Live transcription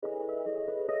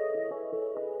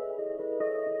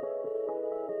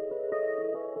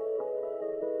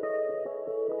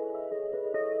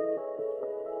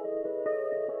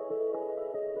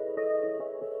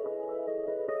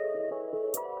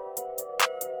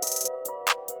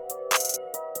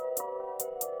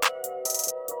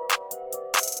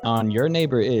On Your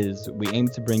Neighbor Is, we aim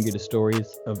to bring you the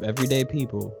stories of everyday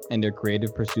people and their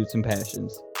creative pursuits and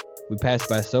passions. We pass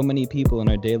by so many people in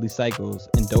our daily cycles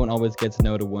and don't always get to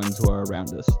know the ones who are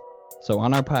around us. So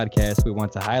on our podcast, we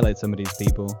want to highlight some of these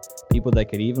people that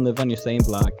could even live on your same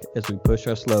block, as we push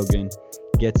our slogan,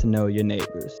 get to know your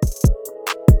neighbors.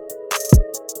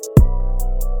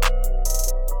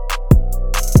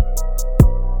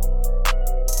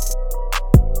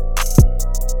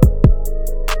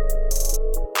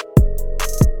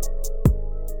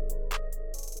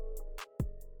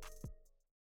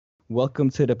 Welcome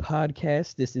to the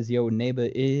podcast. This is Your Neighbor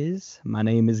Is. My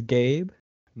name is Gabe.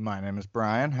 My name is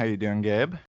Brian. How you doing,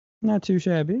 Gabe? Not too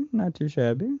shabby.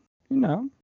 You know,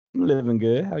 I'm living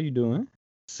good. How you doing?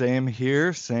 Same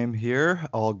here.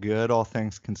 All good, all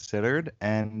things considered.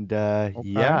 And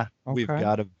we've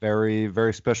got a very,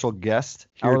 very special guest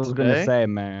here I was today. gonna say,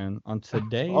 man, on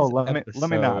today's let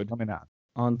me not.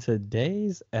 On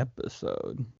today's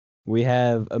episode, we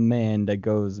have a man that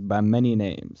goes by many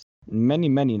names. Many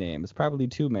names, probably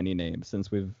too many names since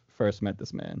we've first met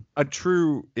this man. A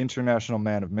true international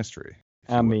man of mystery.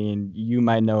 I mean, you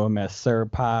might know him as Sir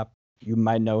Pop. You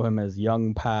might know him as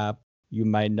Young Pop. You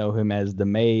might know him as the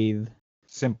Maeve.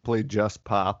 Simply just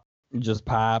Pop. Just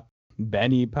Pop.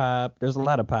 Benny Pop. There's a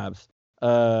lot of Pops.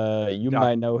 You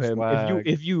might know him Swag.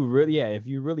 if you really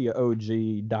an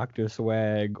OG Dr.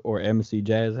 Swag or MC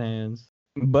Jazz Hands.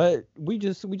 But we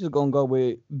just gonna go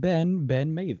with Ben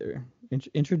Mather.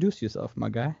 Introduce yourself, my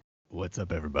guy. What's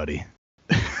up, everybody?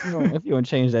 If you want to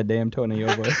change that damn tone of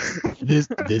your voice.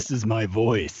 This is my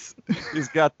voice. He's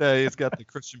got the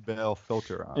Christian Bale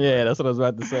filter on. Yeah, that's what I was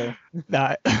about to say.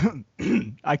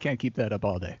 I can't keep that up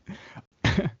all day.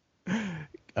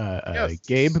 Yes,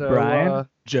 Gabe, so, Brian,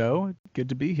 Joe, good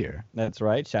to be here. That's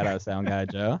right. Shout out Sound Guy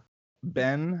Joe.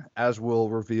 Ben, as we'll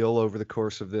reveal over the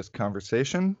course of this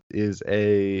conversation, is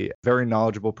a very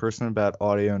knowledgeable person about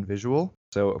audio and visual.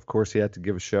 So, of course, he had to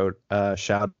give a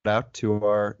shout out to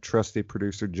our trusty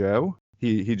producer, Joe.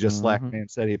 He just slacked me and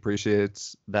said he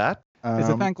appreciates that. It's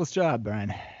a thankless job,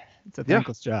 Brian. It's a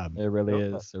thankless job. It really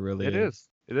is.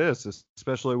 It is,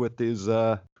 especially with these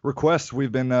requests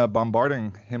we've been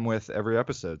bombarding him with every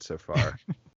episode so far.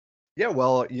 Yeah,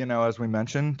 well, as we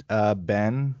mentioned,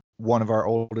 Ben, one of our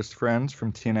oldest friends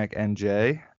from Teaneck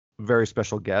NJ, very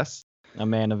special guest. A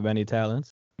man of many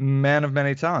talents. Man of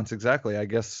many talents, exactly. I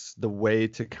guess the way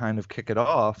to kind of kick it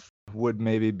off would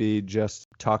maybe be just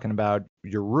talking about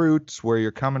your roots, where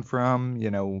you're coming from.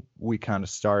 We kind of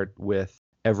start with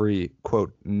every,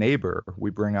 quote, neighbor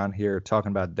we bring on here talking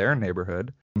about their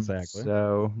neighborhood. Exactly.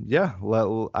 So, yeah,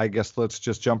 I guess let's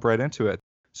just jump right into it.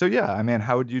 So, yeah, I mean,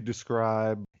 how would you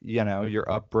describe,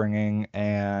 your upbringing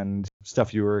and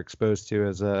stuff you were exposed to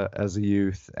as a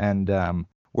youth, and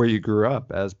where you grew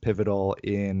up as pivotal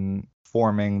in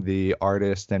forming the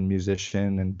artist and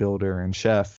musician and builder and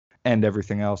chef and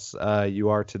everything else you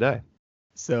are today?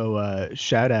 So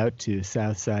shout out to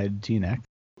Southside Teaneck.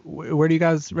 Where do you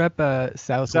guys rep?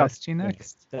 Southwest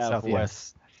Teaneck?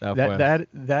 Southwest.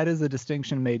 That is a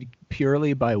distinction made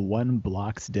purely by one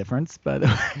block's difference, by the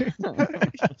way.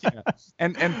 Yeah.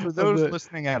 And for those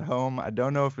listening at home, I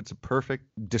don't know if it's a perfect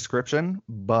description,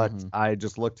 but I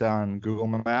just looked on Google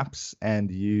Maps and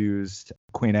used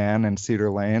Queen Anne and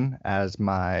Cedar Lane as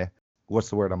my, what's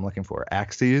the word I'm looking for?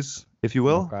 Axes, if you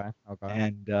will. Okay.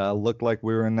 And looked like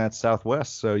we were in that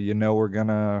Southwest, so we're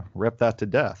gonna rep that to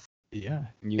death. Yeah.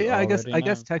 You I already guess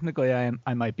know. technically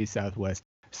I might be Southwest.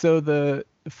 So the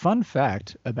fun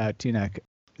fact about Teaneck,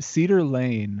 Cedar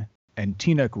Lane and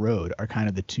Teaneck Road are kind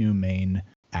of the two main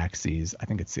axes. I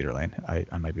think it's Cedar Lane.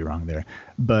 I might be wrong there.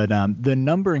 But the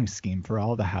numbering scheme for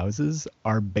all the houses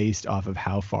are based off of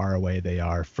how far away they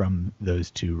are from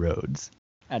those two roads.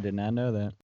 I did not know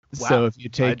that. Wow. So if you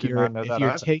take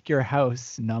take your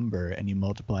house number and you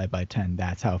multiply it by 10,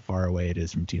 that's how far away it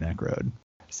is from Teaneck Road.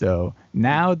 So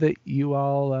now that you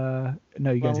all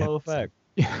know, you guys have little fact.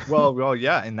 Well,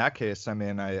 yeah. In that case, I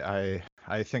mean,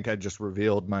 I think I just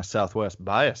revealed my Southwest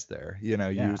bias there.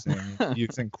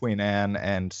 Using Queen Anne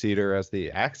and Cedar as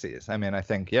the axes. I mean, I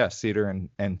think Cedar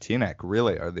and Teaneck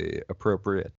really are the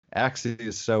appropriate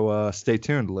axes. So stay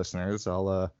tuned, listeners.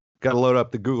 I'll gotta load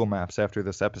up the Google Maps after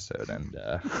this episode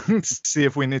and see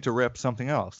if we need to rep something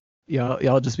else.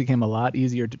 Y'all just became a lot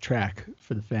easier to track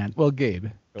for the fan. Well, Gabe,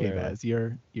 yeah. as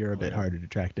you're a bit harder to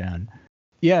track down.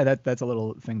 Yeah, that's a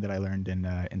little thing that I learned in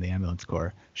the ambulance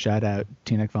corps. Shout out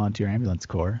Teaneck Volunteer Ambulance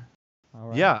Corps. All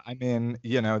right. Yeah, I mean,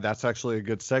 that's actually a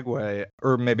good segue,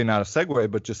 or maybe not a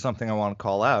segue, but just something I want to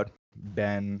call out.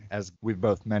 Ben, as we've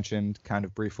both mentioned kind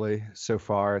of briefly so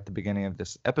far at the beginning of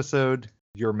this episode,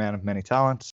 you're a man of many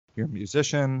talents. You're a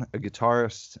musician, a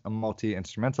guitarist, a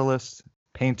multi-instrumentalist,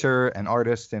 painter, and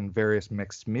artist in various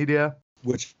mixed media,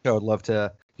 which I would love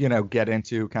to, get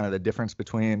into kind of the difference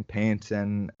between paint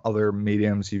and other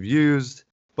mediums you've used,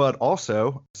 but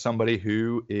also somebody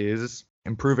who is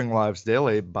improving lives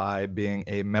daily by being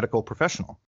a medical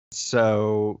professional.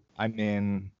 So, I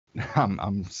mean,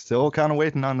 I'm still kind of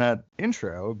waiting on that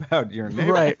intro about your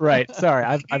name. Right. Sorry,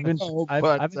 I've been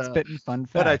spitting fun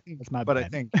facts. I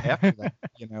think after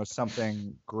that,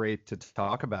 something great to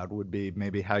talk about would be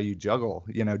maybe how you juggle,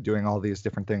 doing all these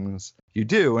different things you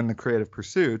do in the creative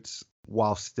pursuits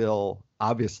while still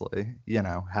obviously,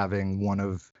 having one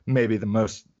of maybe the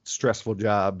most stressful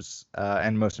jobs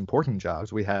and most important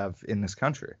jobs we have in this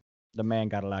country. The man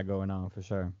got a lot going on for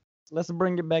sure. Let's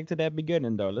bring it back to that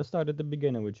beginning, though. Let's start at the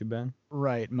beginning with you, Ben.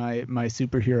 Right, my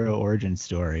superhero origin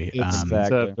story. It's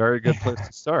a very good place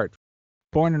to start.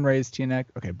 Born and raised Teaneck.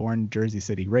 Okay, born Jersey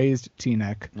City, raised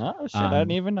Teaneck. Oh, shit, I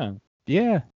didn't even know.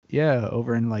 Yeah,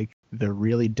 over in like the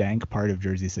really dank part of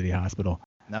Jersey City Hospital.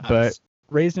 Nice. But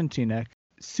raised in Teaneck,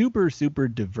 super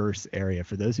diverse area.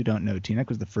 For those who don't know, Teaneck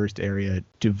was the first area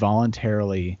to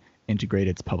voluntarily integrate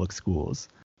its public schools.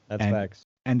 That's facts.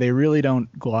 And they really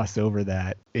don't gloss over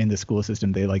that in the school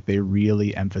system. They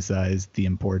really emphasize the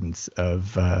importance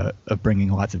of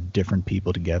bringing lots of different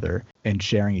people together and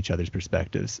sharing each other's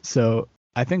perspectives. So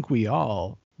I think we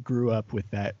all grew up with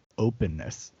that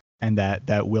openness and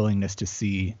that willingness to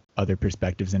see other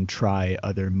perspectives and try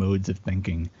other modes of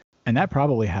thinking. And that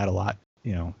probably had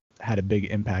a big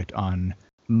impact on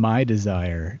my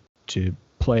desire to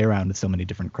play around with so many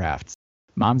different crafts.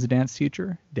 Mom's a dance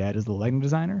teacher. Dad is the lighting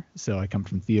designer. So I come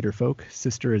from theater folk.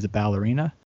 Sister is a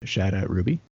ballerina. Shout out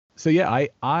Ruby. So yeah,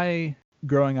 I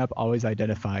growing up always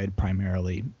identified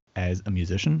primarily as a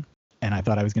musician. And I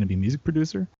thought I was going to be a music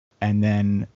producer. And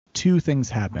then two things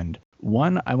happened.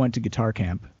 One, I went to guitar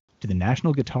camp to the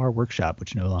National Guitar Workshop,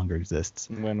 which no longer exists.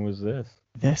 When was this?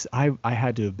 I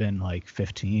had to have been like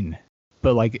 15.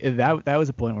 But like that was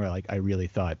a point where like I really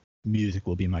thought music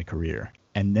will be my career.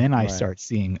 And then I start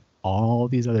seeing all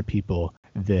these other people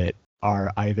that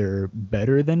are either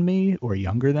better than me or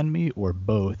younger than me or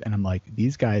both. And I'm like,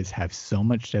 these guys have so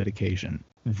much dedication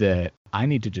that I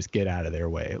need to just get out of their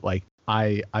way. Like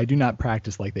I do not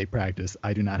practice like they practice.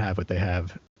 I do not have what they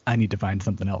have. I need to find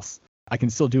something else. I can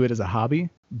still do it as a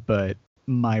hobby, but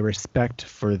my respect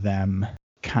for them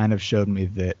kind of showed me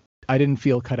that I didn't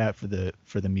feel cut out for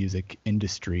the music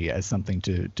industry as something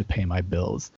to pay my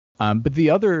bills. But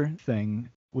the other thing,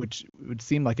 which would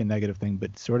seem like a negative thing,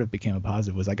 but sort of became a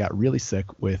positive, was I got really sick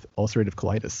with ulcerative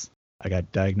colitis. I got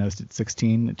diagnosed at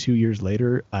 16. 2 years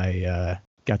later, I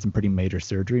got some pretty major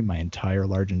surgery, my entire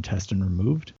large intestine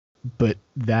removed. But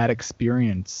that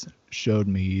experience showed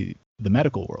me the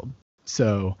medical world.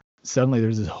 So suddenly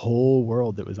there's this whole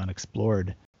world that was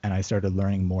unexplored, and I started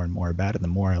learning more and more about it. The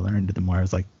more I learned, the more I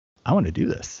was like, I want to do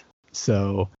this.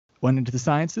 So went into the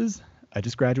sciences. I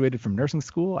just graduated from nursing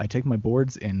school. I take my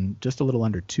boards in just a little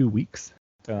under 2 weeks.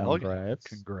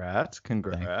 Congrats.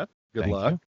 Good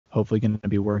luck. You. Hopefully going to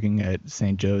be working at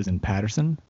St. Joe's in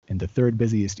Patterson in the third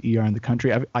busiest ER in the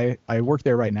country. I work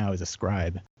there right now as a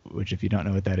scribe, which if you don't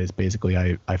know what that is, basically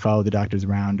I follow the doctors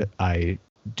around. I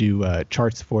do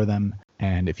charts for them.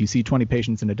 And if you see 20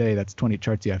 patients in a day, that's 20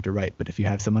 charts you have to write. But if you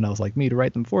have someone else like me to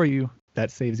write them for you,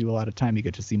 that saves you a lot of time. You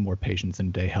get to see more patients in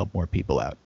a day, help more people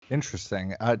out.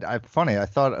 Interesting. Funny. I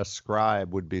thought a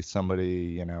scribe would be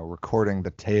somebody, recording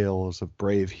the tales of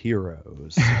brave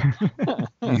heroes,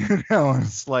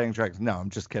 slaying dragons. No, I'm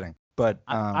just kidding. But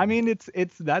I mean,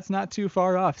 that's not too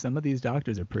far off. Some of these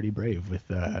doctors are pretty brave with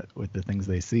the things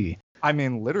they see. I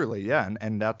mean, literally, yeah.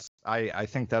 And that's, I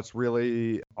think that's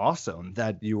really awesome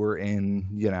that you were in,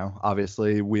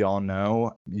 obviously we all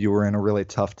know you were in a really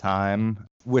tough time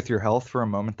with your health for a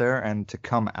moment there, and to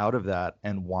come out of that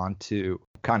and want to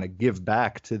kind of give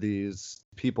back to these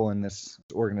people in this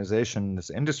organization,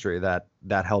 this industry that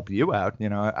help you out.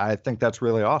 I think that's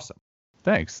really awesome.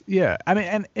 Thanks. Yeah. I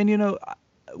mean, and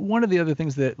one of the other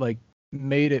things that like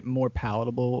made it more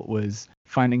palatable was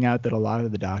finding out that a lot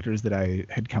of the doctors that I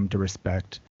had come to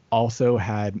respect also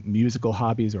had musical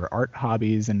hobbies or art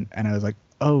hobbies. And I was like,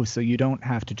 oh, so you don't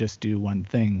have to just do one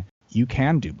thing. You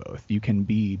can do both. You can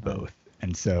be both.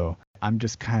 And so I'm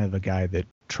just kind of a guy that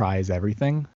tries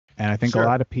everything. And I think a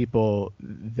lot of people,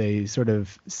 they sort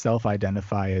of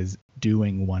self-identify as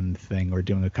doing one thing or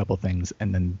doing a couple things,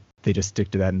 and then they just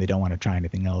stick to that and they don't want to try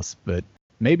anything else. But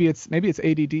maybe it's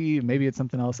ADD, maybe it's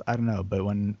something else. I don't know. But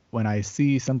when I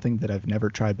see something that I've never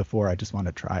tried before, I just want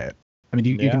to try it. I mean,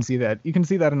 you can see that. You can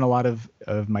see that in a lot of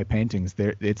my paintings.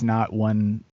 It's not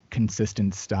one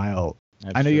consistent style.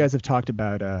 I know you guys have talked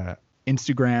about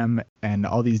Instagram and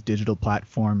all these digital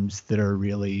platforms that are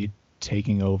really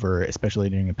taking over, especially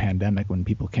during a pandemic when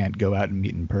people can't go out and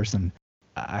meet in person.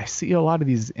 I see a lot of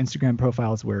these Instagram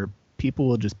profiles where people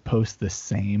will just post the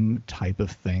same type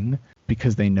of thing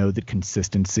because they know that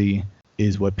consistency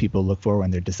is what people look for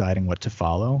when they're deciding what to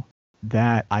follow.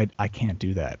 That I can't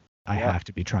do that. I have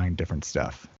to be trying different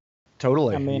stuff.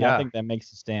 Totally. I mean, I think that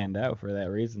makes you stand out for that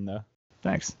reason, though.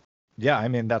 Thanks. Yeah, I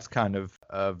mean, that's kind of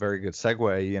a very good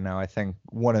segue. I think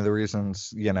one of the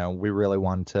reasons, we really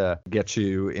wanted to get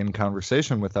you in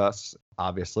conversation with us,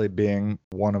 obviously being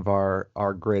one of our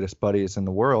greatest buddies in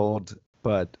the world,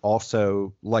 but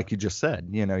also, like you just said,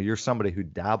 you're somebody who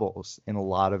dabbles in a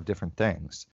lot of different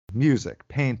things. Music,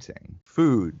 painting,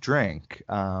 food, drink,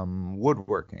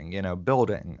 woodworking,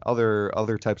 building,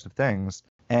 other types of things.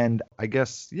 And I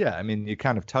guess, you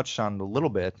kind of touched on it a little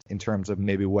bit in terms of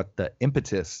maybe what the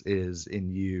impetus is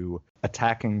in you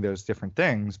attacking those different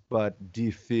things. But do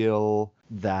you feel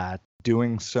that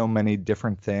doing so many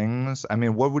different things, I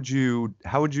mean, how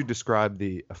would you describe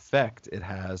the effect it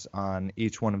has on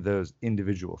each one of those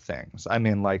individual things? I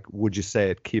mean, like, would you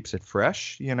say it keeps it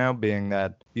fresh, being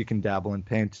that you can dabble in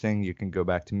painting, you can go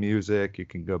back to music, you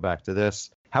can go back to this?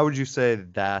 How would you say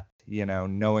that,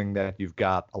 knowing that you've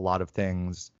got a lot of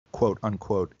things, quote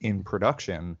unquote, in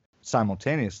production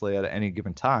simultaneously at any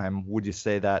given time, would you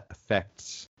say that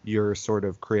affects your sort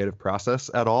of creative process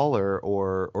at all,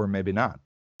 or maybe not?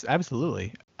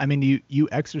 Absolutely. I mean, you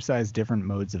exercise different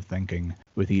modes of thinking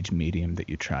with each medium that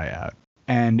you try out.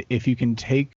 And if you can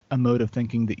take a mode of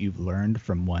thinking that you've learned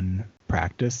from one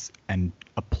practice and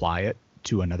apply it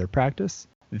to another practice,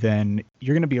 then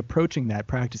you're going to be approaching that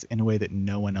practice in a way that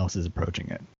no one else is approaching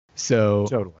it. So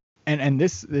totally. And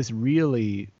this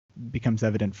really becomes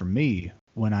evident for me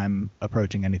when I'm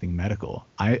approaching anything medical.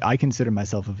 I consider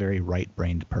myself a very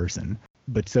right-brained person.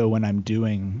 But so when I'm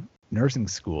doing nursing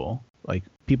school, like,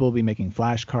 people will be making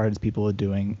flashcards, people will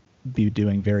be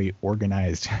doing very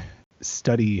organized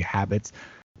study habits.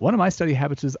 One of my study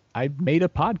habits is I made a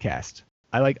podcast.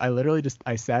 I literally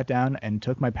I sat down and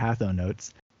took my Patho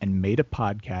notes and made a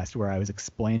podcast where I was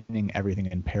explaining everything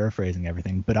and paraphrasing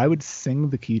everything, but I would sing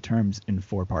the key terms in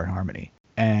 4-part harmony.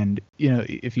 And,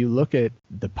 if you look at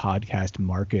the podcast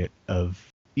market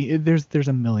there's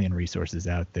a million resources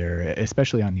out there,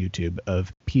 especially on YouTube,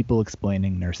 of people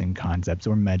explaining nursing concepts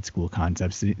or med school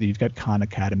concepts. You've got Khan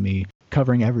Academy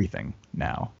covering everything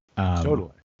now.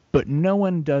 Totally. But no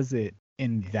one does it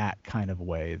in that kind of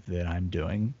way that I'm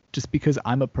doing, just because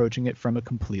I'm approaching it from a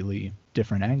completely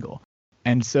different angle.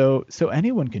 And so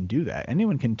anyone can do that.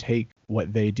 Anyone can take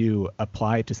what they do,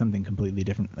 apply it to something completely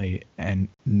differently, and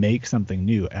make something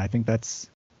new. And I think that's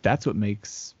what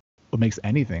makes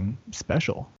anything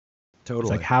special. Totally.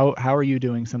 It's like, how are you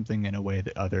doing something in a way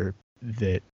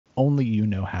that only you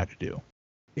know how to do?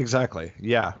 Exactly.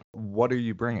 Yeah. What are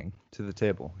you bringing to the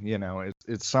table?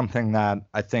 It's something that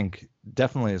I think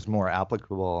definitely is more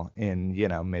applicable in,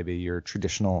 maybe your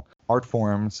traditional art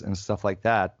forms and stuff like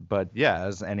that. But yeah,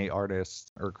 as any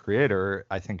artist or creator,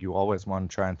 I think you always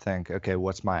want to try and think, okay,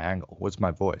 what's my angle? What's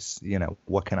my voice?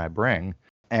 What can I bring?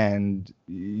 And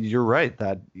you're right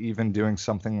that even doing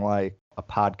something like a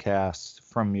podcast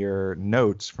from your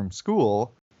notes from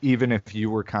school, even if you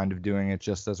were kind of doing it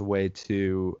just as a way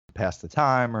to pass the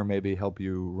time or maybe help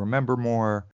you remember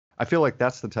more, I feel like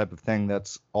that's the type of thing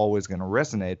that's always going to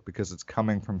resonate because it's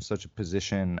coming from such a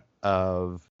position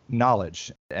of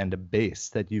knowledge and a base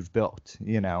that you've built,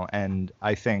 and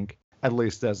I think, at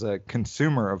least as a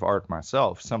consumer of art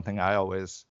myself, something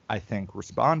I think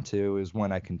respond to is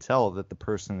when I can tell that the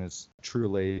person is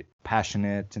truly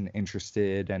passionate and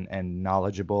interested and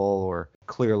knowledgeable, or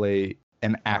clearly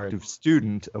an active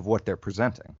student of what they're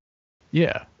presenting.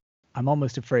 Yeah. I'm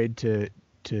almost afraid to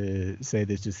say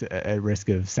this just at risk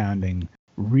of sounding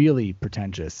really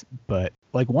pretentious, but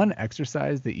like, one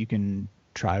exercise that you can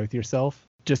try with yourself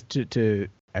just to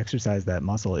exercise that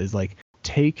muscle is, like,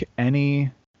 take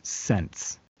any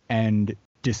sense and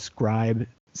describe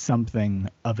something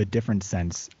of a different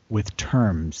sense with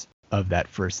terms of that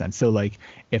first sense. So, like,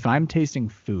 if I'm tasting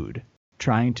food,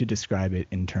 trying to describe it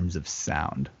in terms of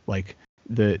sound, like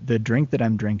the drink that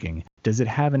I'm drinking, does it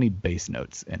have any bass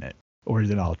notes in it, or is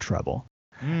it all treble?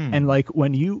 And like,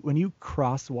 when you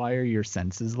cross-wire your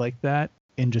senses like that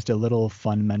in just a little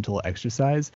fun mental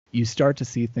exercise, you start to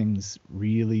see things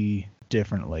really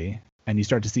differently, and you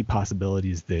start to see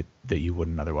possibilities that you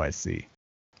wouldn't otherwise see.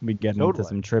 We get into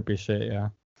some trippy shit, yeah.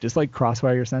 Just like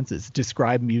crossfire your senses.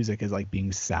 Describe music as like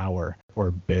being sour or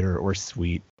bitter or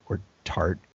sweet or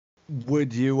tart.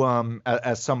 Would you,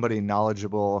 as somebody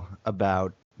knowledgeable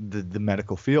about the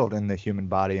medical field and the human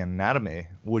body and anatomy.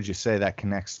 Would you say that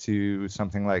connects to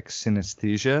something like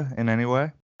synesthesia in any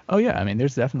way? Oh yeah, I mean,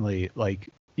 there's definitely like,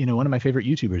 one of my favorite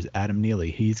YouTubers, Adam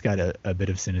Neely, he's got a bit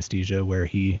of synesthesia where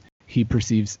he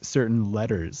perceives certain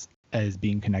letters as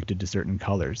being connected to certain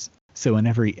colors. So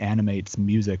whenever he animates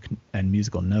music and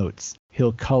musical notes,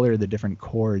 he'll color the different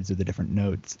chords or the different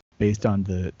notes based on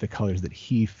the colors that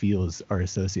he feels are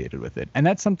associated with it. And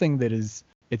that's something that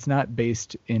it's not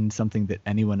based in something that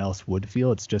anyone else would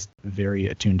feel. It's just very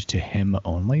attuned to him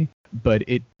only. But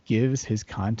it gives his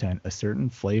content a certain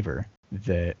flavor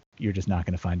that you're just not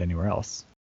going to find anywhere else.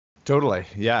 Totally.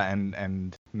 Yeah.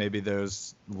 And maybe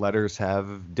those letters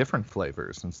have different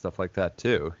flavors and stuff like that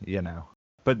too,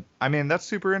 But I mean, that's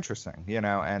super interesting,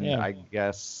 and Yeah. I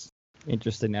guess.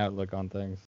 Interesting outlook on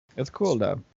things. It's cool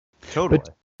though. Totally.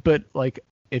 But like,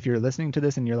 if you're listening to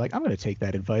this and you're like, I'm going to take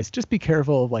that advice, just be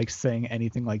careful of like saying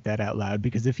anything like that out loud,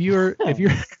 because if you're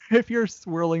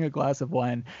swirling a glass of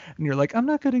wine and you're like, I'm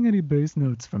not getting any bass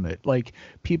notes from it, like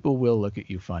people will look at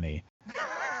you funny.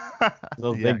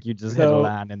 They'll Yeah. think you just hit a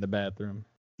line in the bathroom.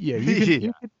 Yeah,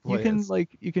 you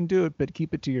can do it, but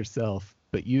keep it to yourself,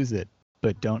 but use it,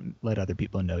 but don't let other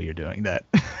people know you're doing that.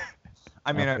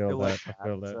 I mean, I feel feel like that. I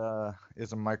feel that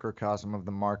is a microcosm of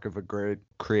the mark of a great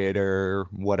creator,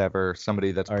 whatever,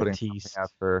 somebody that's putting Artiste. something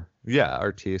out for,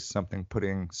 artiste, somebody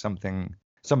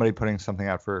putting something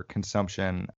out for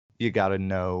consumption. You got to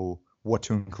know what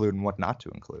to include and what not to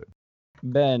include.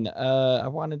 Ben, I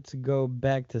wanted to go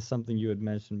back to something you had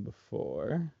mentioned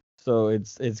before. So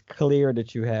it's clear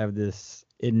that you have this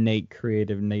innate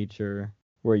creative nature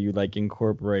where you like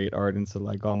incorporate art into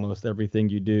like almost everything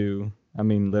you do. I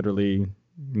mean, literally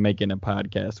making a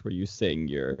podcast where you sing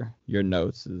your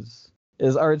notes is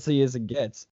artsy as it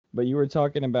gets. But you were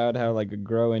talking about how like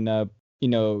growing up,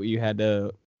 you had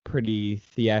a pretty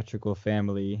theatrical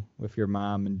family with your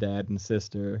mom and dad and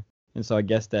sister. And so I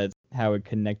guess that's how it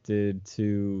connected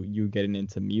to you getting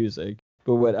into music.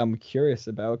 But what I'm curious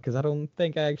about, because I don't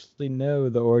think I actually know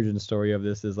the origin story of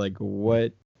this, is like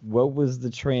what was the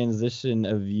transition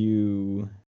of you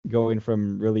going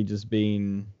from really just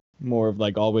being more of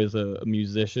like always a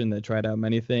musician that tried out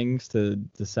many things to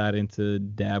deciding to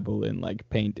dabble in like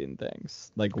painting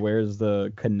things? Like where's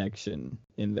the connection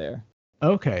in there?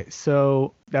 Okay,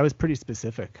 so that was pretty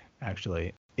specific,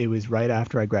 actually. It was right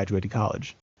after I graduated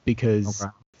college, because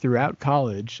throughout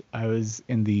college, I was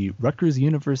in the Rutgers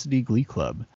University Glee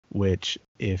Club, which,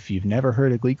 if you've never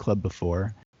heard of Glee Club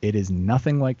before, it is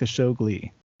nothing like the show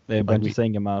Glee. They a bunch of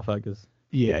singing motherfuckers.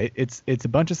 Yeah, it's a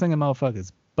bunch of singing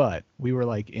motherfuckers, but we were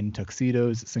like in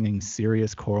tuxedos, singing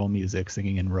serious choral music,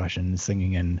 singing in Russian,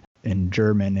 singing in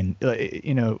German, and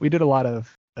we did a lot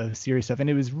of serious stuff, and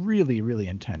it was really, really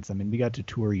intense. I mean, we got to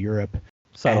tour Europe.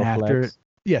 Subtle and flex.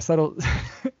 Yeah, subtle.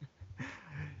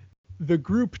 The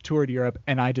group toured Europe,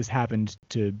 and I just happened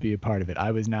to be a part of it.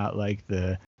 I was not like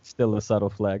the... Still a subtle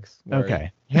flex. Word.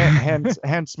 Okay.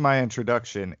 Hence my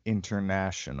introduction,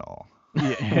 international.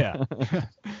 Yeah.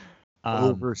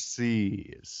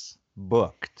 Overseas,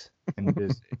 booked and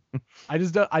busy. I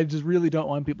just really don't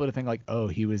want people to think like, oh,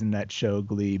 he was in that show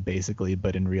Glee, basically,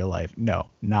 but in real life. No,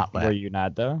 not that. Were you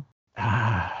not though?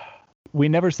 We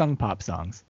never sung pop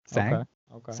songs. Sang.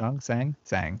 Okay. Sung,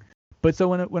 sang. But so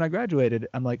when I graduated,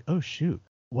 I'm like, oh shoot,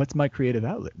 what's my creative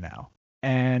outlet now?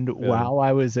 And while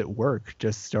I was at work,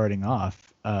 just starting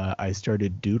off, I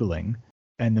started doodling,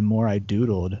 and the more I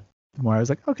doodled, the more I was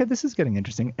like, okay, this is getting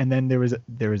interesting. And then there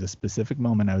was a specific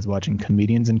moment I was watching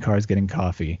Comedians in Cars Getting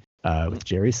Coffee with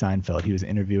Jerry Seinfeld. He was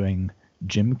interviewing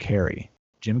Jim Carrey.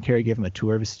 Jim Carrey gave him a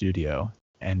tour of his studio,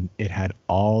 and it had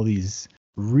all these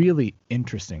really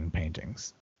interesting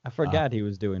paintings. I forgot he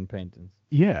was doing paintings.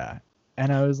 Yeah.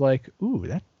 And I was like, ooh,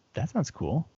 that sounds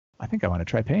cool. I think I want to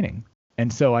try painting.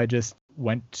 And so I just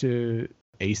went to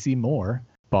AC Moore,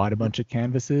 bought a bunch of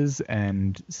canvases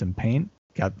and some paint,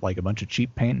 got like a bunch of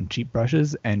cheap paint and cheap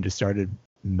brushes, and just started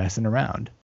messing around.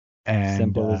 And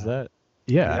simple as that.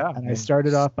 Yeah. And I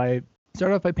started off by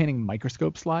painting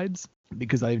microscope slides,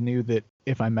 because I knew that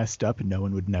if I messed up, no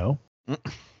one would know.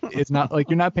 It's not like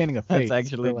you're not painting a face.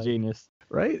 That's actually genius.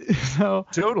 Right? So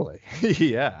Totally.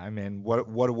 Yeah. I mean, what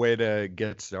a way to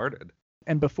get started.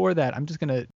 And before that, I'm just going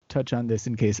to touch on this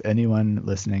in case anyone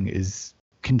listening is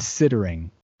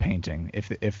considering painting.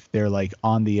 If they're like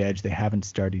on the edge, they haven't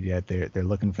started yet, they're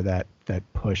looking for that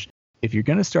push. If you're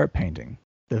going to start painting,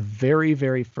 the very,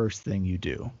 very first thing you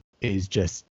do is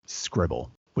just scribble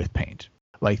with paint.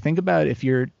 Like, think about if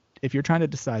you're trying to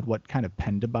decide what kind of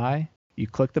pen to buy, you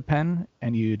click the pen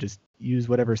and you just use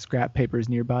whatever scrap paper is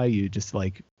nearby. You just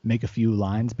like make a few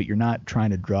lines, but you're not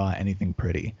trying to draw anything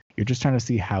pretty. You're just trying to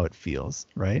see how it feels,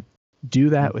 right? Do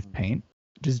that with paint.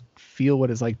 Just feel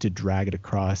what it's like to drag it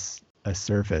across a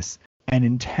surface and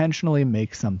intentionally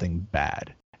make something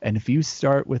bad. And if you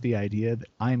start with the idea that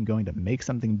I'm going to make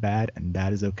something bad and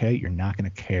that is okay, you're not going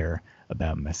to care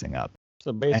about messing up.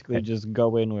 So basically, just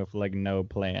go in with like no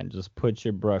plan. Just put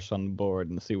your brush on the board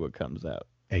and see what comes out.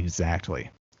 Exactly.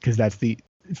 Because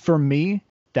for me,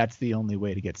 that's the only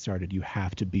way to get started. You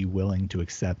have to be willing to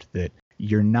accept that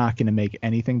you're not going to make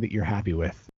anything that you're happy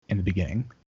with in the beginning.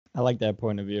 I like that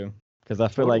point of view because I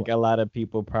feel like a lot of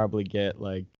people probably get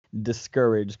like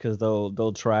discouraged because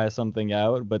they'll try something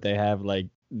out, but they have like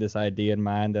this idea in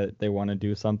mind that they want to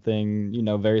do something,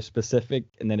 very specific,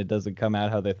 and then it doesn't come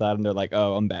out how they thought, and they're like,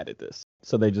 oh, I'm bad at this.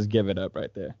 So they just give it up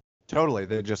right there. Totally.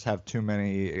 They just have too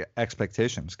many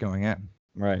expectations going in.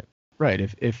 Right. Right.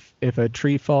 If a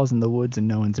tree falls in the woods and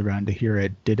no one's around to hear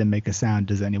it, did it make a sound?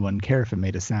 Does anyone care if it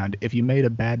made a sound? If you made a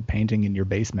bad painting in your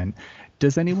basement,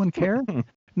 does anyone care?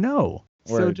 No.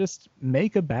 Word. So just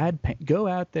make a bad go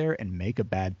out there and make a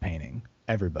bad painting.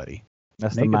 Everybody.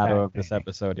 That's Make the a motto bad of this painting.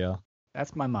 episode, y'all.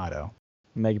 That's my motto.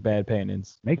 Make bad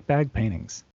paintings. Make bad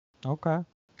paintings. Okay.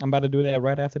 I'm about to do that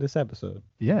right after this episode.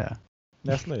 Yeah.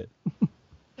 That's lit.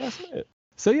 That's lit.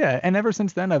 So yeah, and ever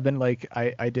since then I've been like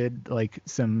I did like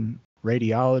some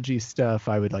radiology stuff.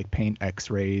 I would like paint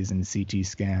X-rays and CT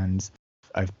scans.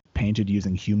 I've painted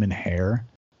using human hair.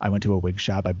 I went to a wig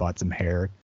shop. I bought some hair.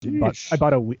 I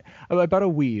bought a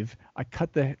weave. I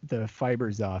cut the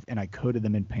fibers off and I coated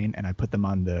them in paint and I put them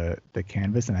on the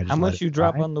canvas and I just How let much it you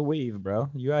drop dry. on the weave, bro?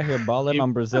 You out here balling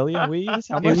on Brazilian weaves?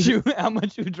 How much you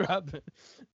dropping?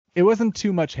 It wasn't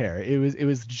too much hair. It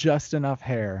was just enough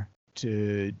hair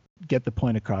to get the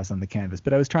point across on the canvas.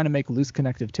 But I was trying to make loose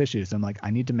connective tissue. So I'm like,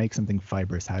 I need to make something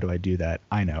fibrous. How do I do that?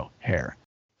 I know, hair.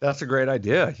 That's a great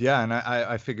idea. Yeah, and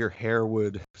I figure hair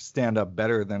would stand up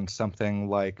better than something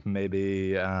like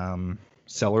maybe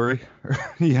celery,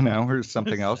 or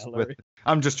something else.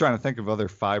 I'm just trying to think of other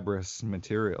fibrous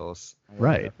materials.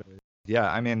 Right. Definitely.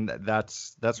 Yeah, I mean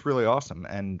that's really awesome.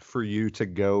 And for you to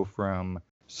go from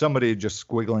somebody just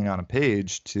squiggling on a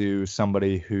page to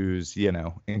somebody who's,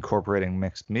 incorporating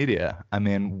mixed media. I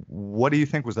mean, what do you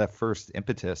think was that first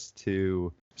impetus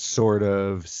to sort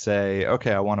of say,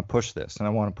 okay, I want to push this and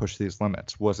I want to push these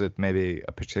limits? Was it maybe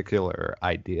a particular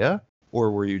idea,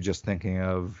 or were you just thinking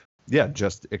of,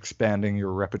 just expanding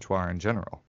your repertoire in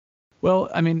general? Well,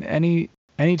 I mean, any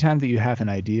time that you have an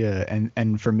idea,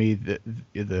 and for me,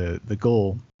 the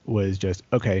goal was just,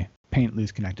 okay, paint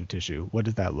loose connective tissue. What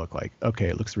does that look like? Okay,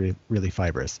 it looks really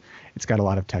fibrous. It's got a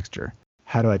lot of texture.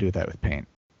 How do I do that with paint?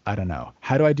 I don't know.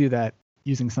 How do I do that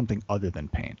using something other than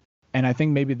paint? And I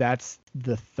think maybe that's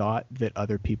the thought that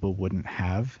other people wouldn't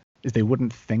have, is they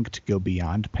wouldn't think to go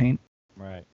beyond paint.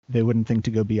 Right. They wouldn't think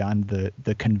to go beyond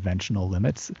the conventional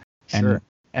limits. Sure.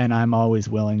 And I'm always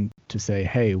willing to say,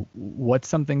 hey, what's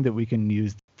something that we can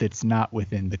use that's not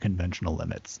within the conventional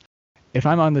limits? If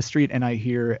I'm on the street and I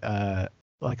hear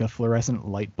like a fluorescent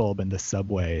light bulb in the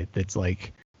subway that's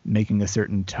like making a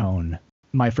certain tone,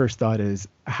 my first thought is,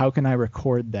 how can I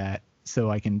record that so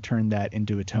I can turn that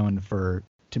into a tone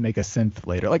to make a synth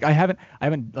later? Like I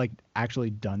haven't like actually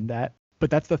done that,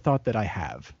 but that's the thought that I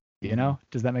have.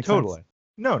 Does that make sense? Totally.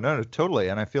 No, totally.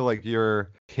 And I feel like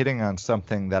you're hitting on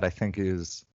something that I think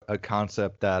is a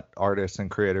concept that artists and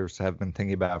creators have been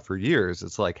thinking about for years.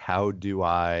 It's like, how do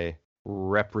I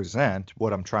represent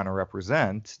what I'm trying to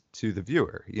represent to the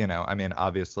viewer? I mean,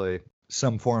 obviously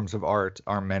some forms of art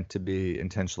are meant to be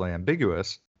intentionally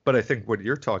ambiguous, but I think what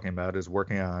you're talking about is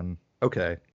working on,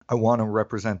 okay, I want to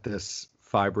represent this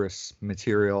fibrous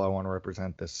material. I want to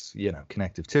represent this,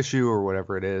 connective tissue or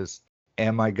whatever it is.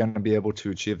 Am I going to be able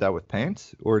to achieve that with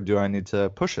paint, or do I need to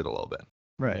push it a little bit?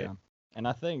 Right. Yeah. And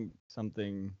I think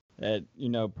something that,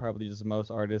 probably just most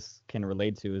artists can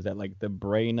relate to is that like the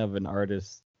brain of an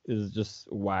artist is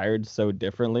just wired so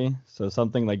differently. So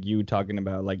something like you talking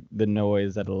about like the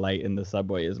noise that a light in the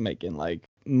subway is making, like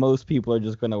most people are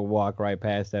just going to walk right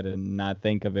past that and not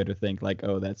think of it or think like,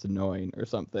 oh, that's annoying or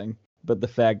something. But the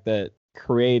fact that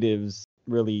creatives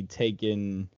really take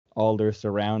in all their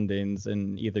surroundings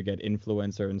and either get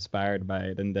influenced or inspired by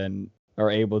it and then are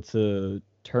able to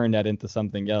turn that into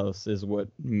something else is what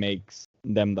makes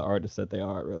them the artists that they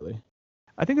are, really.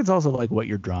 I think it's also like what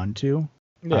you're drawn to.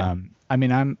 Yeah. I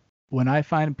mean, when I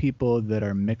find people that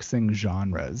are mixing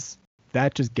genres,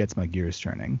 that just gets my gears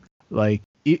turning. Like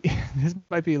this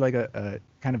might be like a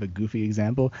kind of a goofy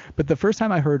example, but the first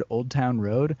time I heard Old Town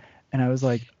Road, and I was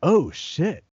like, oh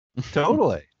shit.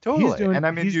 Totally. He's doing, and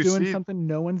I mean, he's you doing see something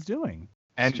no one's doing.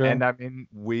 And Sure. and I mean,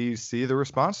 we see the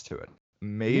response to it.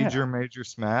 Major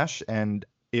smash, and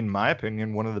in my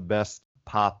opinion, one of the best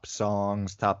pop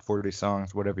songs, top 40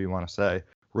 songs, whatever you want to say,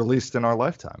 released in our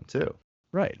lifetime too.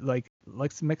 Right. Like,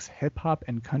 let's mix hip hop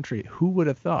and country. Who would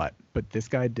have thought? But this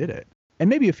guy did it. And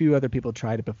maybe a few other people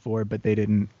tried it before, but they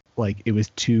didn't, like, it was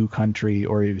too country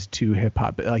or it was too hip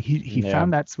hop. But like he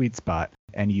found that sweet spot,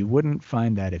 and you wouldn't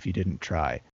find that if you didn't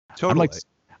try. Totally.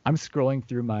 I'm scrolling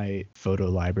through my photo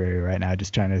library right now,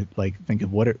 just trying to like think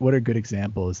of what are good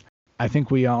examples. I think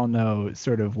we all know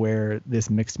sort of where this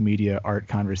mixed media art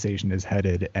conversation is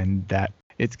headed, and that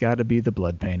it's got to be the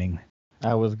blood painting.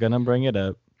 I was gonna bring it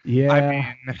up. Yeah. I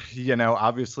mean, you know,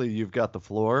 obviously you've got the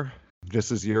floor.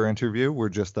 This is your interview. We're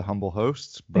just the humble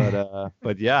hosts.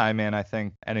 But yeah, I mean, I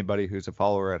think anybody who's a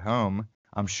follower at home,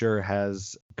 I'm sure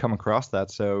has come across that.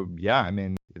 So yeah, I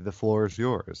mean, the floor is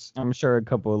yours. I'm sure a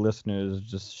couple of listeners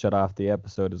just shut off the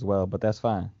episode as well, but that's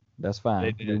fine. That's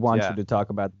fine. We want you to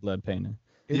talk about the blood painting.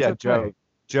 Yeah,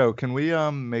 Joe, can we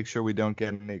make sure we don't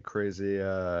get any crazy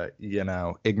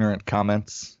ignorant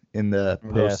comments in the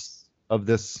post of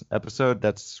this episode?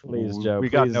 Please, Joe. We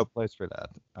got no place for that.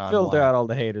 Filter out all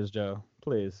the haters, Joe.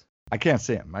 Please. I can't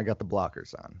see them. I got the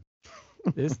blockers on.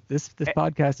 This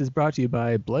podcast is brought to you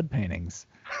by blood paintings.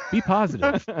 Be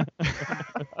positive.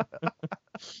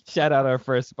 Shout out our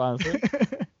first sponsor.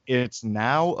 It's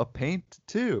now a paint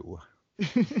too.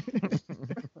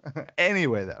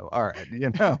 Anyway, though, all right,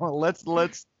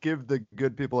 let's give the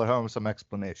good people at home some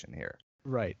explanation here.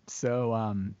 Right. So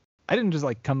I didn't just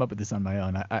like come up with this on my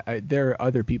own. There are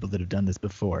other people that have done this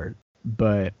before,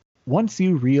 but once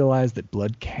you realize that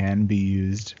blood can be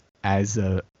used as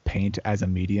a paint, as a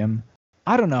medium,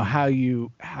 I don't know how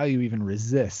you even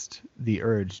resist the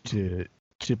urge to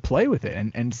play with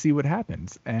it and see what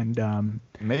happens. And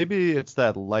maybe it's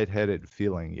that lightheaded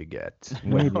feeling you get.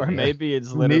 Or maybe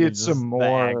it's literally need some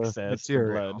more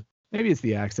material. Blood. Maybe it's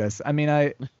the access. I mean,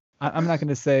 I'm not going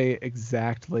to say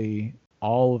exactly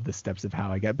all of the steps of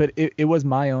how I got, but it was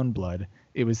my own blood.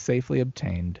 It was safely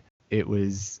obtained. It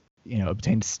was,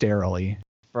 obtained sterilely.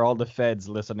 For all the feds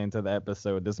listening to the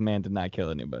episode, this man did not kill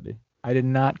anybody. I did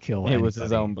not kill anybody. It was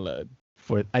his own blood.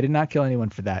 I did not kill anyone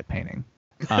for that painting.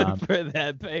 For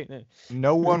that painting.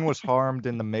 No one was harmed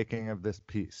in the making of this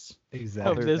piece.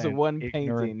 Exactly. Of this one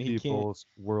painting, people's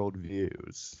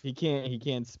worldviews. He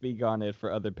can't speak on it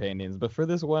for other paintings, but for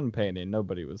this one painting,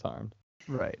 nobody was harmed.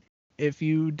 Right. If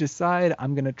you decide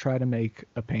I'm gonna try to make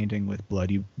a painting with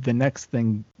blood, the next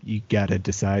thing you gotta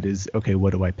decide is, okay,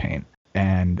 what do I paint?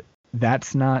 And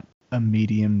that's not a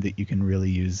medium that you can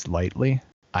really use lightly,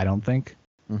 I don't think.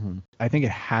 Mm-hmm. I think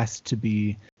it has to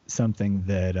be something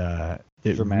that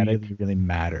dramatic, really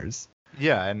matters.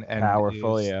 Yeah, and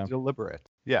powerful, deliberate.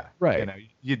 Yeah, right.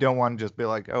 You don't want to just be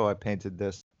like, oh, I painted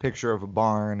this picture of a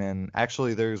barn, and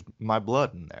actually there's my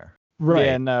blood in there. Right.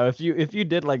 Yeah, no. If you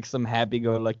did like some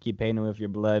happy-go-lucky painting with your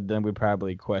blood, then we'd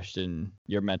probably question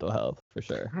your mental health for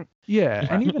sure. Yeah,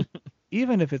 and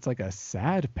even if it's like a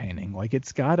sad painting, like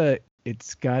it's gotta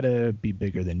be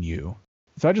bigger than you.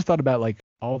 So I just thought about like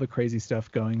all the crazy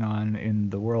stuff going on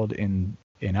in the world, in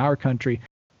our country.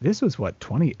 This was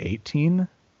 2018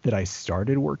 that I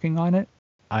started working on it.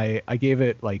 I gave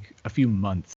it like a few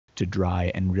months to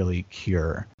dry and really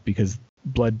cure, because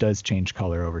blood does change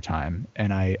color over time.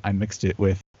 And I mixed it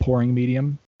with pouring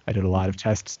medium. I did a lot of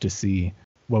tests to see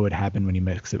what would happen when you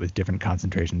mix it with different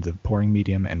concentrations of pouring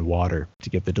medium and water to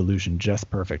get the dilution just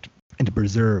perfect and to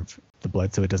preserve the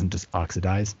blood so it doesn't just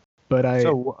oxidize.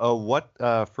 So what,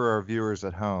 for our viewers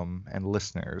at home and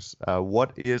listeners,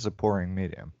 what is a pouring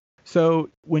medium? So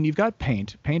when you've got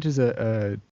paint is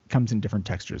comes in different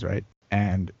textures, right?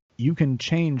 And you can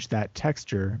change that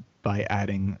texture by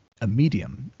adding a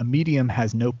medium. A medium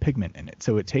has no pigment in it,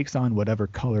 so it takes on whatever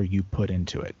color you put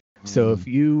into it. So if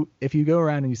you go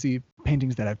around and you see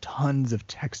paintings that have tons of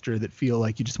texture that feel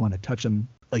like you just want to touch them,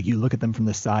 like you look at them from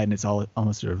the side and it's all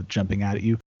almost sort of jumping out at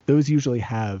you, those usually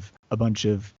have a bunch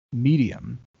of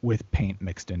medium with paint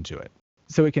mixed into it.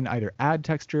 So it can either add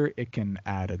texture, it can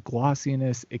add a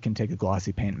glossiness, it can take a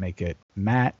glossy paint, make it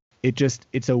matte.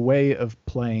 It's a way of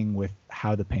playing with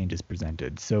how the paint is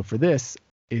presented. So for this,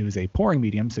 it was a pouring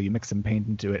medium, so you mix some paint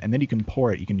into it, and then you can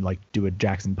pour it. You can like do a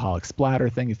Jackson Pollock splatter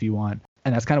thing if you want.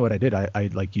 And that's kind of what I did. I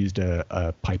like used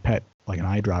a pipette, like an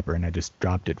eyedropper, and I just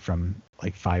dropped it from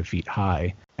like 5 feet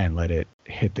high and let it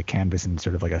hit the canvas in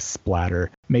sort of like a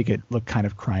splatter, make it look kind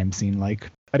of crime scene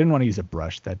like. I didn't want to use a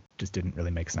brush. That just didn't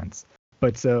really make sense.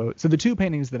 But so the two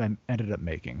paintings that I ended up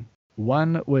making,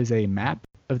 one was a map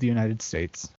of the United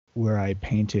States where I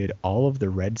painted all of the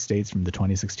red states from the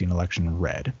 2016 election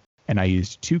red. And I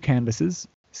used two canvases,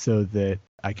 so that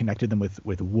I connected them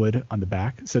with wood on the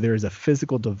back. So there is a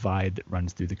physical divide that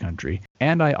runs through the country,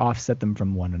 and I offset them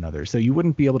from one another. So you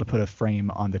wouldn't be able to put a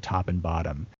frame on the top and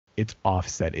bottom. It's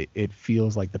offset. It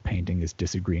feels like the painting is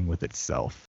disagreeing with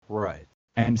itself. Right.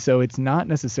 And so it's not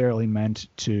necessarily meant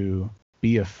to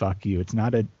be a fuck you. It's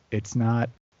not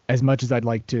as much as I'd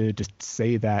like to just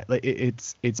say that. Like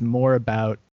it's more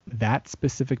about that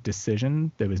specific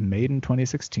decision that was made in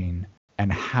 2016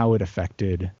 and how it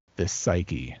affected the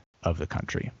psyche of the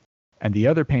country. And the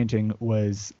other painting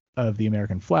was of the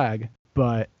American flag,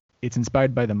 but it's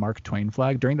inspired by the Mark Twain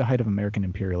flag. During the height of American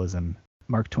imperialism,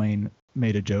 Mark Twain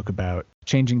made a joke about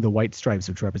changing the white stripes,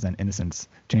 which represent innocence,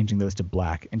 changing those to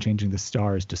black, and changing the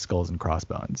stars to skulls and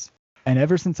crossbones. And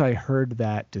ever since I heard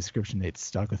that description, it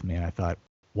stuck with me, and I thought,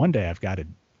 one day I've got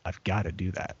to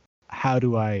do that. How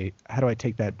do I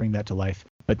take that, bring that to life,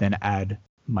 but then add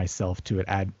myself to it,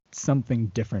 add something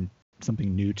different,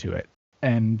 something new to it?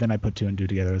 And then I put two and two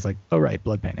together. I was like, oh right,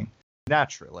 blood painting.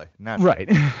 Naturally. Right.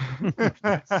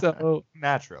 So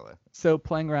naturally. So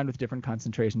playing around with different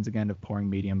concentrations again of pouring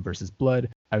medium versus blood,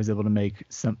 I was able to make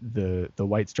the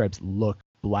white stripes look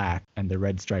black and the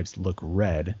red stripes look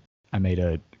red.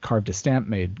 I carved a stamp,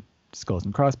 made skulls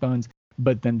and crossbones,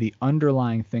 but then the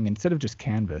underlying thing, instead of just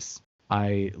canvas,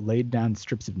 I laid down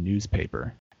strips of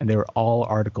newspaper, and they were all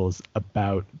articles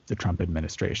about the Trump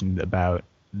administration, about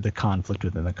the conflict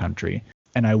within the country.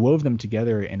 And I wove them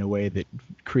together in a way that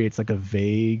creates like a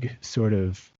vague sort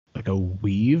of like a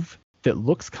weave that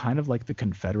looks kind of like the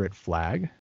Confederate flag.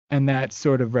 And that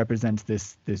sort of represents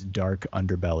this dark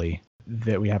underbelly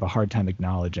that we have a hard time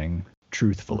acknowledging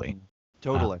truthfully.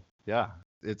 Totally. Yeah.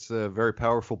 It's a very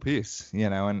powerful piece,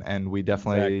 and we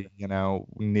definitely, Exactly.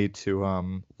 need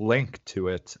to link to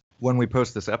it when we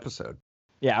post this episode.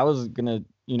 Yeah, I was gonna,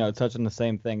 touch on the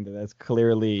same thing. That's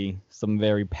clearly some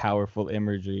very powerful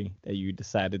imagery that you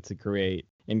decided to create,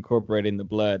 incorporating the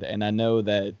blood. And I know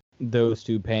that those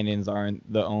two paintings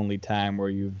aren't the only time where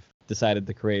you've decided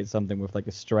to create something with like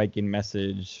a striking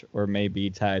message, or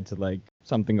maybe tied to like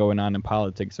something going on in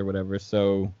politics or whatever.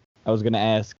 So I was gonna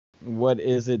ask, what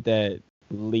is it that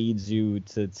leads you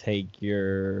to take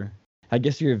your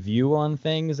view on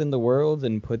things in the world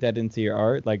and put that into your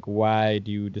art? Like, why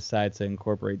do you decide to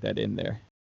incorporate that in there?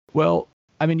 Well,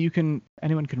 I mean,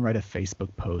 anyone can write a Facebook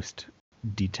post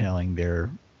detailing their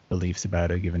beliefs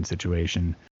about a given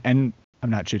situation. And I'm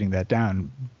not shooting that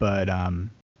down, but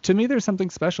to me, there's something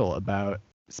special about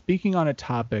speaking on a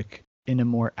topic in a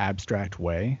more abstract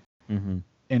way,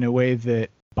 in a way that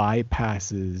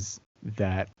bypasses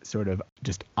that sort of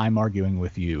just I'm arguing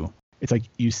with you. It's like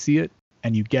you see it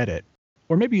and you get it,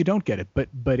 or maybe you don't get it,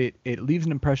 but it leaves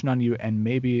an impression on you, and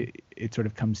maybe it sort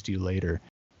of comes to you later.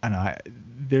 And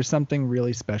there's something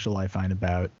really special I find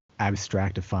about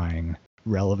abstractifying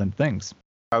relevant things.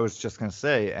 I was just going to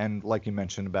say, and like you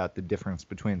mentioned about the difference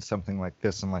between something like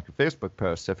this and like a Facebook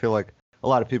post, I feel like a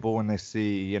lot of people, when they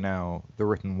see, the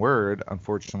written word,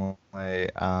 unfortunately,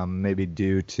 maybe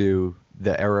due to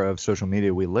the era of social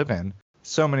media we live in,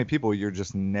 so many people, you're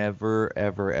just never,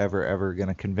 ever, ever, ever going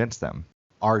to convince them,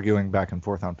 arguing back and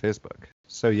forth on Facebook.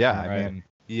 So yeah, Right. I mean,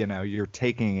 you're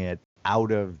taking it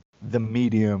out of the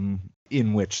medium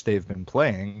in which they've been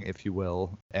playing, if you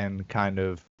will, and kind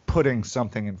of putting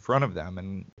something in front of them.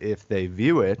 And if they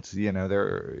view it,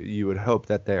 you would hope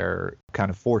that they're kind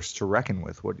of forced to reckon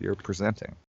with what you're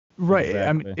presenting. Right. Exactly.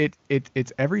 I mean,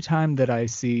 it's every time that I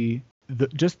see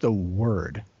just the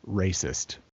word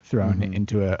racist thrown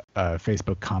into a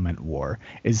Facebook comment war.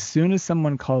 As soon as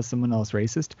someone calls someone else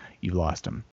racist, you lost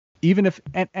them. Even if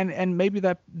and maybe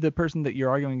that the person that you're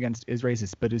arguing against is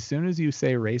racist, but as soon as you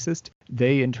say racist,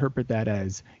 they interpret that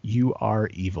as you are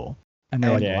evil. And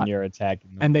they're like, and you're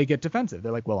attacking them. and they get defensive.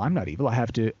 They're like, well, I'm not evil. I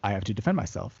have to defend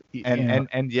myself.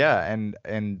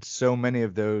 And so many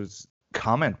of those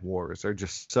comment wars are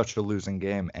just such a losing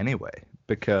game anyway,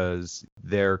 because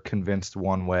they're convinced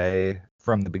one way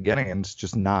from the beginning, and it's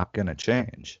just not going to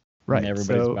change. Right. And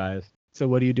everybody's biased. So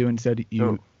what do you do instead?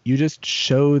 You just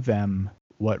show them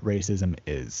what racism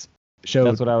is.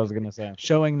 That's what I was gonna say.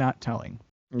 Showing, not telling.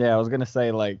 Yeah, I was gonna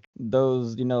say, like,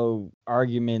 those,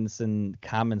 arguments and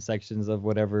comment sections of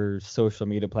whatever social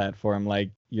media platform, like,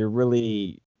 you're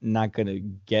really not gonna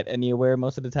get anywhere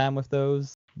most of the time with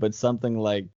those. But something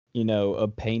like, a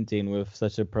painting with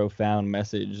such a profound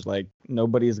message, like,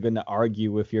 nobody's gonna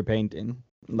argue with your painting.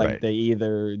 Like,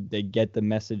 Right. they get the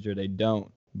message or they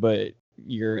don't. But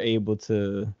you're able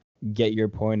to get your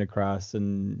point across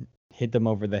and hit them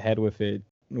over the head with it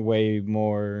way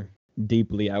more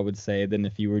deeply, I would say, than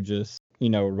if you were just,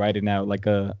 writing out like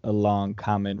a long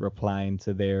comment replying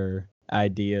to their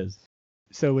ideas.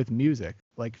 So with music,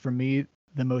 like for me,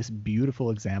 the most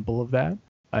beautiful example of that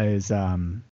is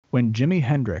when Jimi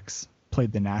Hendrix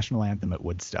played the national anthem at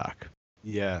Woodstock.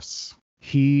 Yes.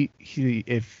 If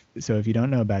you don't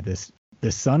know about this,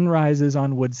 the sun rises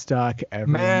on Woodstock.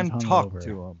 Man, everyone's talk hungover.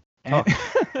 to him.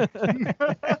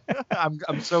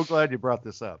 I'm so glad you brought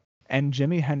this up. And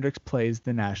Jimi Hendrix plays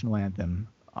the national anthem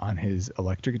on his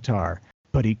electric guitar,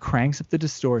 but he cranks up the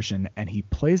distortion and he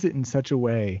plays it in such a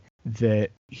way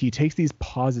that he takes these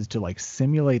pauses to like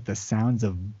simulate the sounds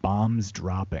of bombs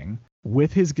dropping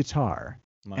with his guitar.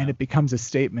 Wow. And it becomes a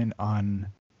statement on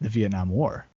the Vietnam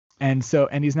War. And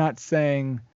he's not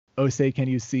saying, "Oh, say, can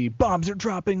you see bombs are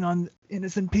dropping on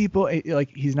innocent people?"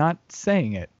 Like, he's not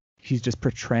saying it. He's just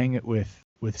portraying it with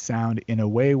sound in a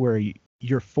way where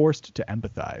you're forced to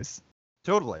empathize.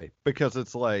 Totally. Because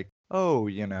it's like, oh,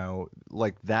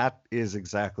 like that is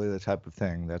exactly the type of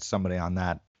thing that somebody on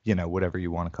that, whatever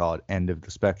you want to call it, end of the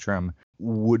spectrum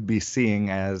would be seeing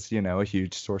as, a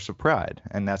huge source of pride.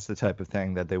 And that's the type of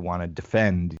thing that they want to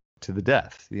defend to the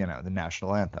death, the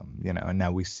national anthem, and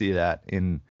now we see that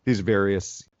in these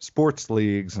various sports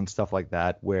leagues and stuff like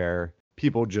that, where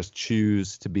people just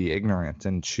choose to be ignorant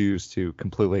and choose to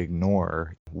completely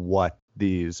ignore what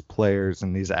these players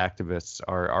and these activists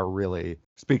are really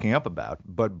speaking up about.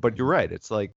 But you're right.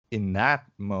 It's like in that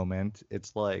moment,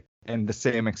 it's like, and the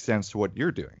same extends to what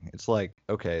you're doing. It's like,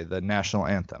 okay, the national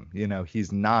anthem,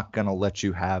 he's not going to let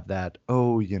you have that,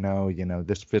 oh,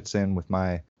 this fits in with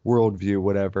my worldview,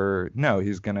 whatever. No,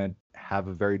 he's going to have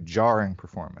a very jarring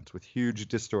performance with huge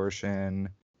distortion,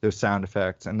 those sound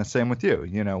effects. And the same with you.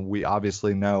 We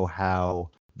obviously know how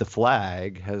the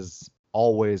flag has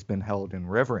always been held in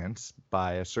reverence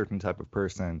by a certain type of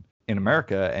person in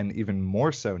America, and even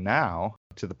more so now,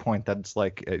 to the point that it's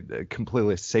like a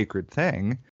completely sacred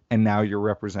thing. And now you're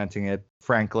representing it,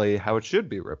 frankly, how it should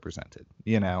be represented,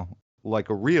 like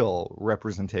a real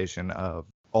representation of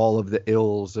all of the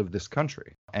ills of this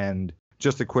country. And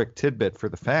just a quick tidbit for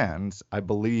the fans, I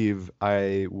believe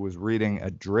I was reading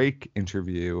a Drake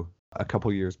interview a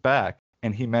couple years back,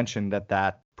 and he mentioned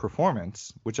that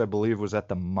performance, which I believe was at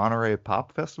the Monterey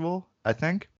Pop Festival, I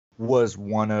think, was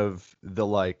one of the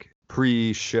like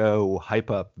pre-show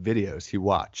hype up videos he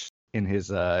watched in his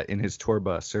tour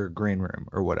bus or green room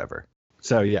or whatever.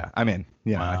 So yeah, I mean,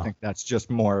 wow. I think that's just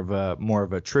more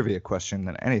of a trivia question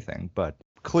than anything, but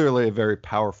clearly a very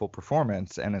powerful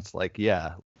performance. And it's like,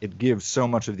 yeah, it gives so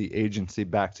much of the agency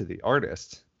back to the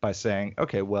artist by saying,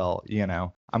 okay, well,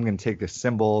 I'm going to take this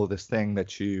symbol, this thing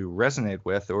that you resonate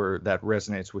with, or that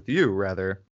resonates with you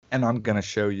rather, and I'm going to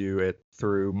show you it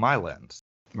through my lens.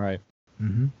 Right.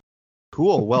 Mm-hmm.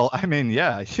 Cool. Well, I mean,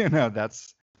 yeah,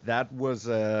 that was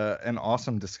an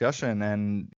awesome discussion.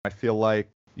 And I feel like,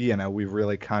 we've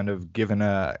really kind of given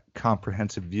a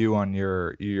comprehensive view on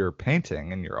your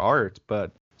painting and your art.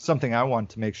 But something I want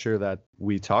to make sure that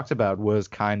we talked about was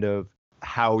kind of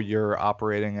how you're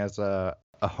operating as a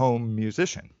home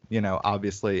musician.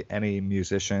 Obviously any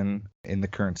musician in the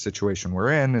current situation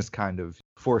we're in is kind of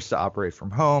forced to operate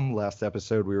from home. Last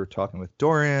episode, we were talking with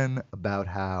Dorian about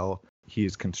how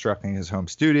he's constructing his home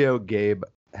studio. Gabe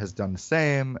has done the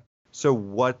same. So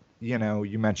what,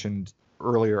 you mentioned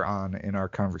earlier on in our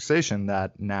conversation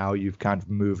that now you've kind of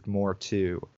moved more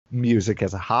to music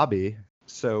as a hobby.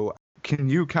 So can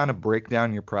you kind of break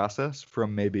down your process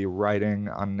from maybe writing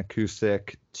on an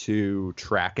acoustic to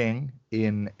tracking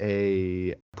in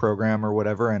a program or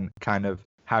whatever, and kind of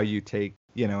how you take,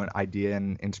 an idea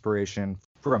and inspiration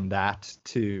from that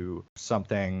to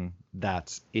something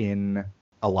that's in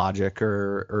a Logic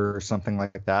or something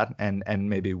like that, and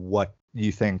maybe what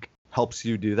you think helps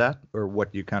you do that, or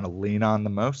what you kind of lean on the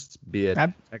most, be it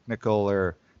technical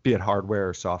or be it hardware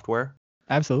or software?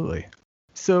 Absolutely.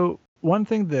 So one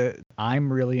thing that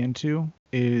I'm really into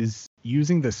is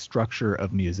using the structure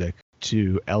of music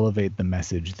to elevate the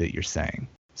message that you're saying.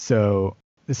 So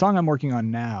the song I'm working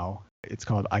on now, it's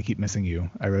called I Keep Missing You.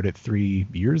 I wrote it 3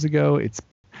 years ago. It's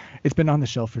been on the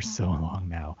shelf for so long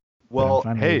now. Well,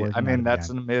 hey, I mean, that's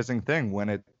an amazing thing when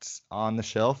it's on the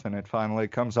shelf and it finally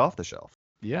comes off the shelf.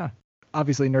 Yeah.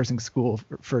 Obviously, nursing school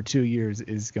for 2 years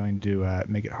is going to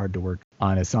make it hard to work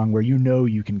on a song where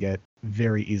you can get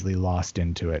very easily lost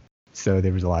into it. So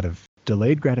there was a lot of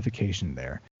delayed gratification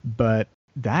there. But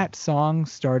that song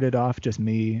started off just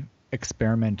me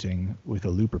experimenting with a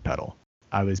looper pedal.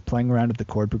 I was playing around with the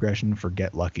chord progression for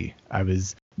Get Lucky. I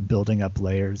was building up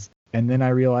layers. And then I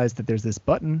realized that there's this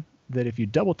button that if you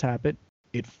double tap it,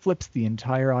 it flips the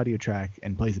entire audio track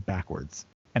and plays it backwards.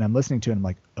 And I'm listening to it and I'm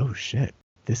like, oh shit,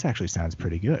 this actually sounds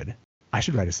pretty good. I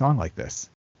should write a song like this.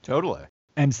 Totally.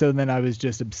 And so then I was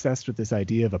just obsessed with this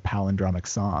idea of a palindromic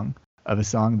song, of a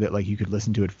song that like you could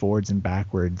listen to it forwards and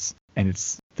backwards and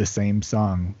it's the same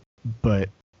song, but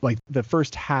like the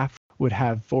first half would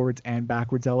have forwards and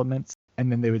backwards elements,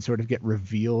 and then they would sort of get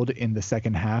revealed in the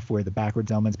second half where the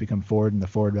backwards elements become forward and the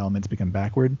forward elements become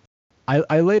backward.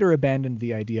 I later abandoned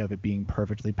the idea of it being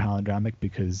perfectly palindromic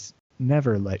because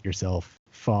never let yourself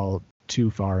fall too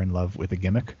far in love with a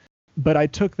gimmick. But I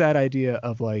took that idea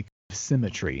of like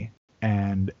symmetry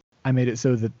and I made it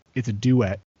so that it's a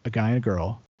duet, a guy and a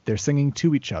girl. They're singing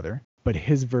to each other, but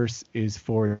his verse is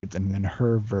forwards and then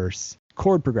her verse,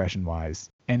 chord progression wise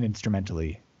and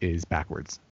instrumentally, is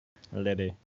backwards.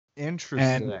 Lady.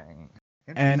 Interesting.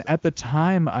 And at the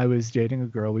time I was dating a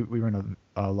girl, we were in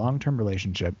a long-term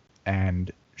relationship, and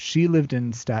she lived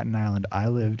in Staten Island. I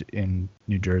lived in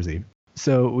New Jersey.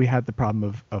 So we had the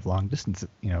problem of long distance,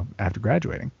 after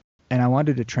graduating. And I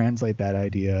wanted to translate that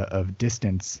idea of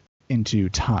distance into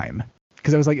time.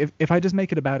 Because I was like, if I just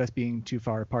make it about us being too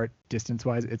far apart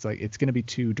distance-wise, it's like it's going to be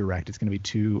too direct. It's going to be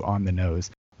too on the nose.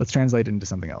 Let's translate it into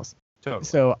something else. Totally.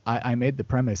 So I made the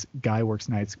premise, guy works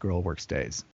nights, girl works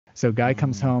days. So guy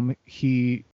comes home,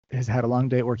 he has had a long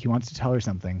day at work, he wants to tell her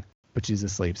something, but she's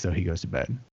asleep, so he goes to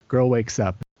bed. Girl wakes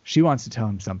up, she wants to tell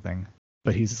him something,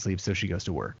 but he's asleep, so she goes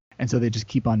to work. And so they just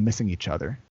keep on missing each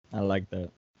other. I like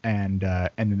that. And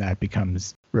then that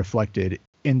becomes reflected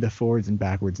in the forwards and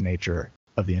backwards nature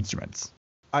of the instruments.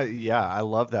 I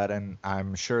love that, and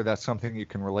I'm sure that's something you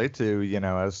can relate to,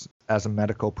 as a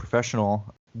medical professional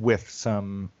with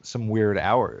some weird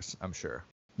hours, I'm sure.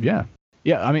 Yeah.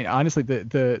 Yeah, I mean, honestly,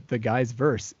 the guy's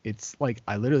verse, it's like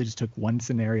I literally just took one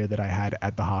scenario that I had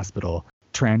at the hospital,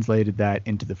 translated that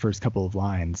into the first couple of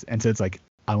lines. And so it's like,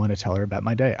 I want to tell her about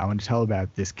my day. I want to tell her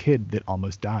about this kid that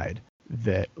almost died,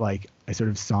 that like I sort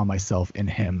of saw myself in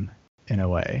him in a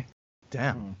way.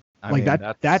 Damn.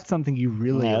 That's something you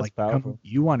really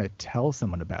you want to tell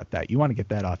someone about that. You want to get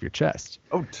that off your chest.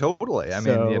 Oh, totally. I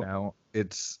mean,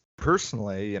 it's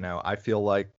personally, I feel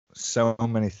like so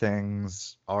many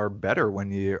things are better when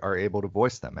you are able to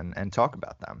voice them and talk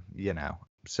about them,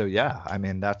 So yeah, I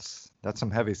mean, that's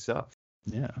some heavy stuff.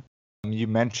 Yeah. You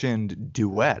mentioned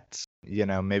duets,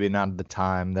 maybe not at the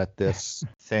time that this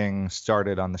thing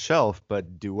started on the shelf,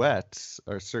 but duets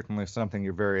are certainly something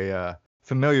you're very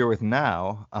familiar with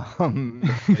now.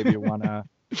 Maybe you want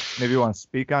to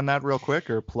speak on that real quick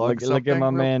or plug something. Look at my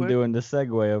man quick. doing the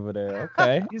segue over there.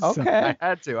 Okay. Okay. I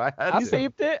had to. I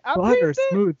peeped it.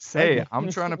 Smooth. Hey, I'm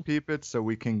trying to peep it so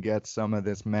we can get some of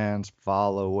this man's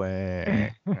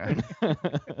following.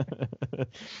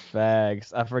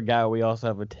 Facts. I forgot we also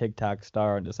have a TikTok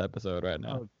star in this episode right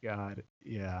now. Oh God.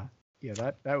 Yeah.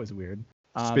 That was weird.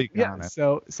 Speak on it.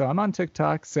 So I'm on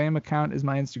TikTok. Same account as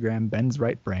my Instagram, Ben's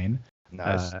Right Brain.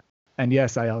 Nice. And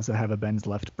yes, I also have a Ben's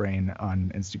Left Brain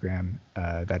on Instagram.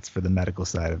 That's for the medical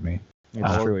side of me.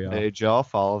 It's true, y'all. Page, y'all.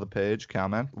 Follow the page,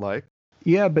 comment, like.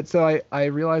 Yeah, but so I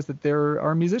realized that there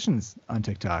are musicians on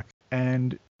TikTok.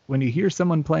 And when you hear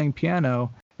someone playing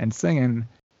piano and singing,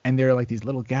 and there are like these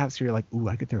little gaps where you're like, ooh,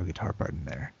 I could throw a guitar part in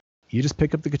there. You just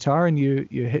pick up the guitar and you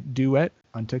hit duet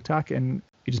on TikTok and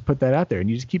you just put that out there. And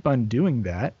you just keep on doing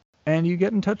that. And you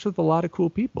get in touch with a lot of cool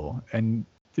people. And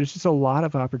there's just a lot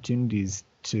of opportunities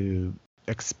to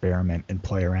experiment and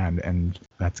play around, and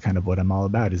that's kind of what I'm all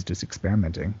about, is just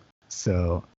experimenting.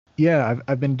 So yeah,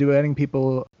 I've been duetting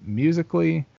people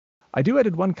musically. I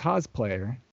duetted one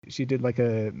cosplayer. She did like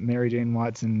a Mary Jane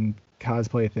Watson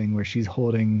cosplay thing where she's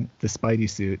holding the Spidey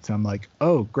suit. So I'm like,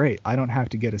 oh great, I don't have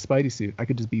to get a Spidey suit. I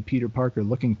could just be Peter Parker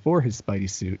looking for his Spidey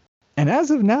suit. And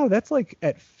as of now, that's like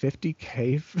at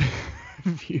 50K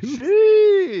views.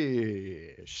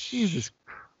 Jesus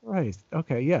Christ.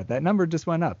 Okay, yeah, that number just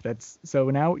went up. That's so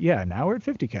now we're at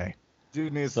 50K.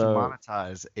 Dude needs to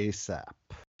monetize ASAP.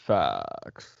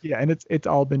 Facts. Yeah, and it's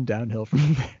all been downhill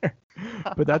from there.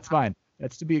 But that's fine.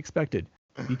 That's to be expected.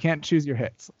 You can't choose your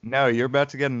hits. No, you're about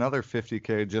to get another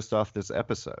 50K just off this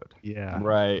episode. Yeah.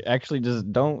 Right. Actually,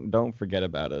 just don't forget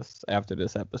about us after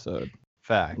this episode.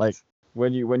 Fact. Like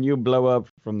when you blow up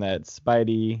from that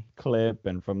Spidey clip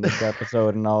and from this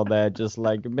episode and all that, just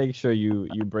like make sure you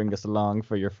bring us along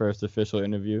for your first official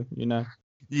interview,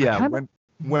 Yeah,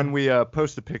 when we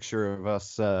post a picture of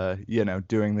us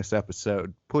doing this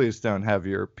episode, please don't have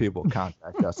your people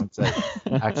contact us and say,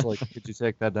 actually, could you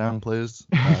take that down, please?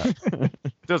 It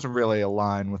doesn't really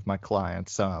align with my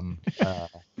client's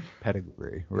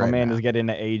pedigree. My man is getting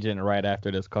an agent right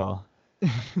after this call.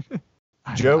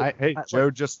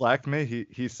 Joe just slacked me.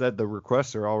 He said the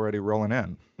requests are already rolling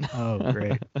in. Oh,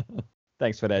 great.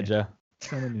 Thanks for that, Joe.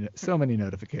 So many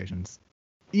notifications.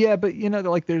 Yeah, but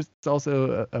like there's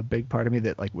also a big part of me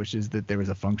that like wishes that there was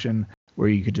a function where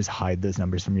you could just hide those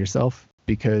numbers from yourself,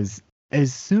 because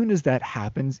as soon as that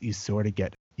happens, you sort of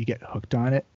get hooked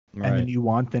on it. And then you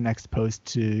want the next post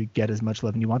to get as much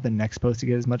love, and you want the next post to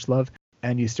get as much love,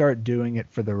 and you start doing it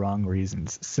for the wrong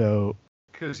reasons. So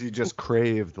because you just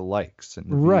crave the likes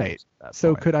and the right. views at that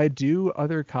So point. could I do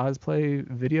other cosplay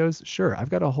videos? Sure.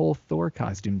 I've got a whole Thor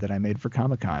costume that I made for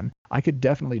Comic-Con. I could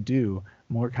definitely do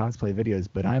more cosplay videos,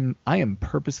 but I am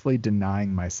purposefully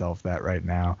denying myself that right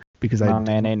now because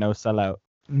man ain't no sellout.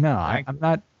 No, I'm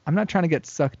not trying to get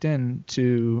sucked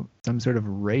into some sort of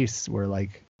race where,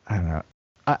 like, I don't know.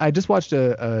 I just watched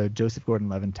a Joseph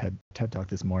Gordon-Levitt TED Talk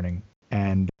this morning,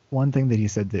 and one thing that he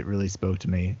said that really spoke to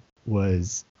me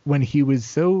was when he was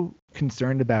so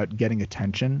concerned about getting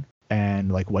attention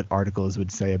and like what articles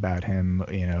would say about him,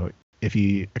 you know, if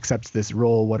he accepts this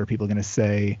role, what are people going to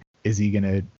say? Is he going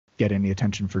to get any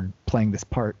attention for playing this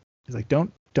part? He's like,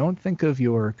 don't think of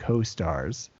your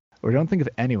co-stars or don't think of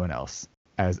anyone else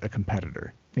as a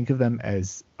competitor. Think of them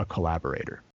as a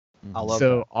collaborator. I love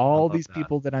So that. all love these that.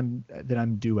 people that I'm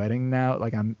duetting now,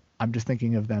 like I'm just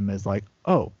thinking of them as like,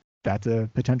 oh, that's a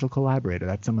potential collaborator.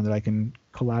 That's someone that I can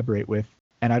collaborate with.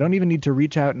 And I don't even need to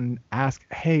reach out and ask,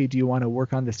 hey, do you want to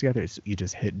work on this together? You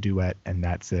just hit duet and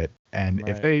that's it. And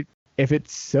if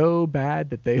it's so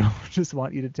bad that they just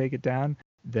want you to take it down,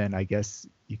 then I guess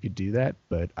you could do that.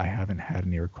 But I haven't had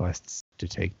any requests to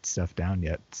take stuff down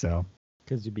yet. So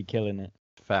Because you'd be killing it.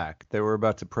 Fact. They were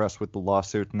about to press with the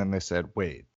lawsuit, and then they said,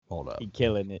 wait, hold up. He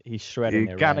killing it. He's shredding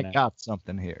You it kind right of now. got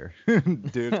something here.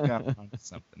 Dude's got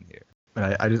something here.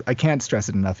 but I can't stress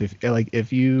it enough.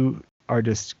 If you are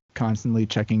just constantly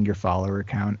checking your follower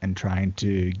count and trying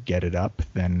to get it up,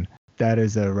 then that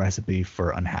is a recipe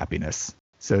for unhappiness.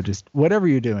 So just whatever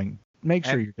you're doing, make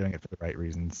sure you're doing it for the right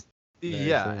reasons.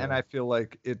 Yeah, true. and I feel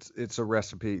like it's a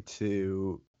recipe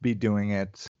to be doing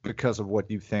it because of what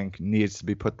you think needs to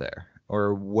be put there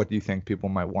or what you think people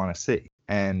might want to see.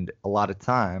 And a lot of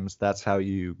times that's how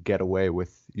you get away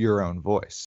with your own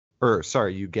voice. Or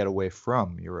sorry, you get away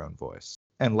from your own voice.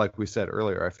 And like we said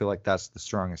earlier, I feel like that's the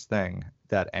strongest thing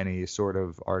that any sort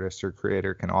of artist or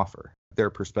creator can offer. Their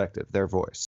perspective, their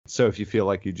voice. So if you feel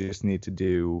like you just need to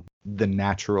do the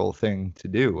natural thing to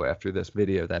do after this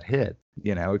video that hit,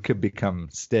 you know, it could become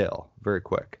stale very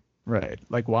quick. Right.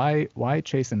 Like why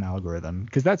chase an algorithm?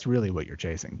 Because that's really what you're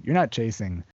chasing. You're not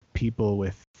chasing people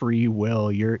with free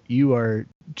will. You are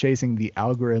chasing the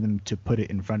algorithm to put it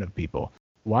in front of people.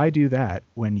 Why do that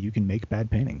when you can make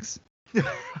bad paintings?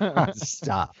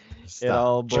 Stop. It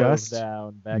all boils Just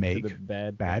down back to make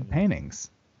the bad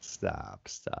paintings. Stop.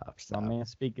 My man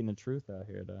speaking the truth out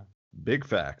here, though. Big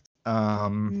fact.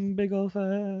 Big old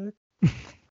fact.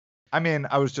 I mean,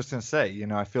 I was just going to say, you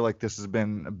know, I feel like this has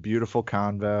been a beautiful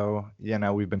convo. You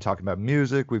know, we've been talking about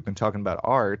music, we've been talking about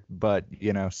art, but,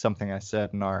 you know, something I said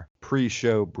in our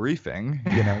pre-show briefing,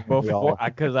 you know,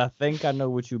 Because I think I know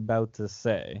what you're about to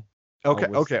say. Okay.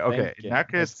 thinking. In that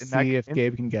case, Let's see if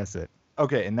Gabe can guess it.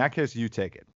 Okay, in that case, you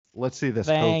take it. Let's see this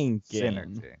Thinking.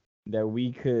 synergy. That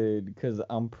we could, because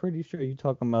I'm pretty sure you're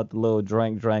talking about the little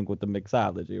drank with the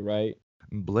mixology, right?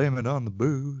 Blame it on the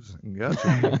booze.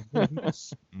 Gotcha.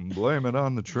 Blame it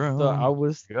on the Tron. So I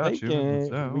was Got you in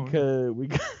the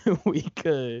thinking we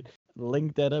could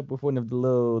link that up with one of the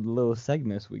little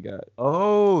segments we got.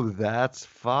 Oh, that's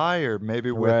fire.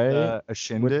 Maybe with Right? a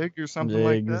shindig or something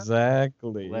like that.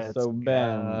 Exactly. Let's So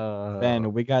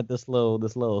Ben, we got this little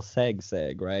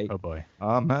seg, right? Oh boy.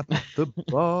 I'm at the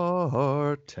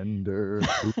bartender.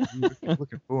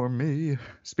 Looking for me.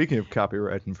 Speaking of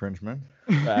copyright infringement.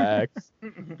 Facts.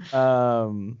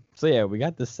 So yeah, we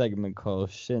got this segment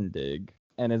called Shindig,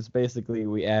 and it's basically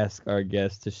we ask our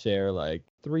guests to share like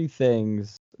 3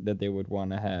 things that they would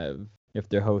want to have if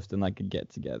they're hosting like a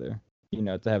get together, you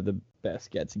know, to have the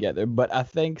best get together. But I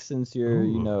think since you're,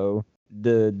 you know,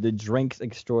 the drinks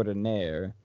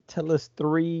extraordinaire, tell us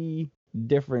 3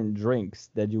 different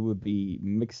drinks that you would be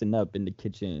mixing up in the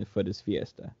kitchen for this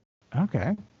fiesta.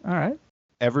 Okay. All right.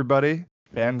 Everybody,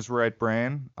 Ben's Right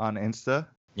Brain on Insta.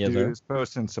 Yes, Dude sir. is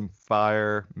posting some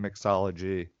fire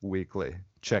mixology weekly.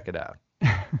 Check it out.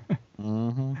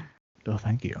 Mm-hmm. Oh,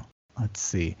 thank you. Let's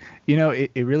see. You know,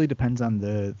 it really depends on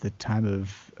the time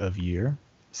of year.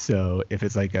 So if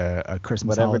it's like a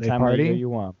Christmas Whatever holiday time of party, year you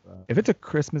want, bro. if it's a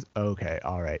Christmas, okay,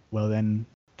 all right. Well then,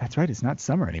 that's right. It's not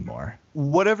summer anymore.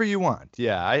 Whatever you want.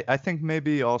 Yeah, I think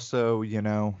maybe also, you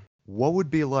know, what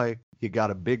would be like you got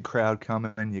a big crowd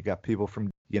coming, you got people from,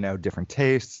 you know, different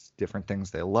tastes, different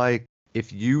things they like.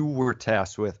 If you were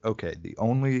tasked with, okay, the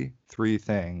only 3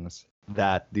 things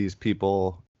that these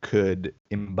people could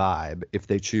imbibe if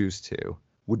they choose to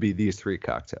would be these 3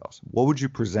 cocktails, what would you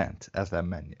present as that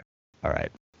menu? All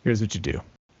right. Here's what you do.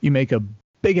 You make a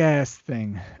big ass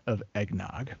thing of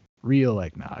eggnog, real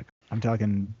eggnog. I'm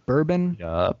talking bourbon,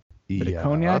 Yup. Bit of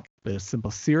cognac, bit of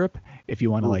simple syrup. If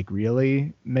you want to like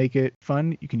really make it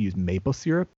fun, you can use maple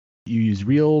syrup. You use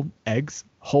real eggs,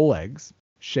 whole eggs,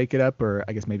 shake it up, or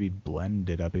I guess maybe blend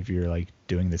it up if you're like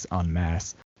doing this en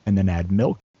masse, and then add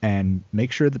milk. And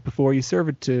make sure that before you serve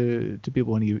it to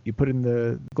people, when you put it in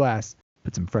the glass,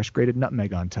 put some fresh grated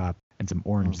nutmeg on top and some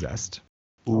orange zest.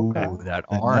 Ooh, that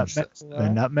orange zest. The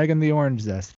nutmeg and the orange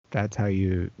zest. That's how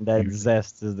you...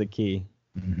 Zest is the key.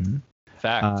 Mm-hmm.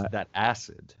 Fact, that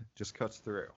acid just cuts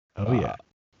through. Oh, yeah.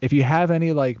 If you have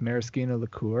any like maraschino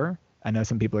liqueur, I know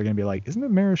some people are going to be like, isn't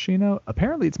it maraschino?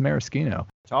 Apparently it's maraschino.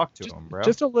 Talk to him, bro.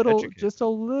 Just a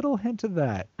little hint of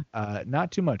that.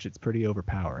 Not too much. It's pretty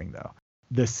overpowering, though.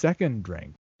 The second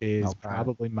drink is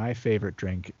probably my favorite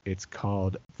drink. It's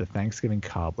called the Thanksgiving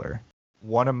Cobbler.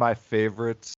 One of my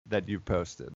favorites that you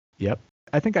posted. Yep.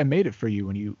 I think I made it for you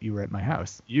when you were at my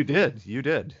house. You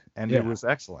did. And it was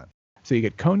excellent. So you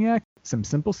get cognac, some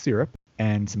simple syrup,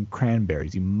 and some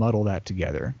cranberries. You muddle that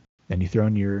together. Then you throw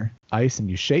in your ice and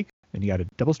you shake. Then you got to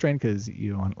double strain because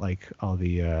you want like all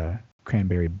the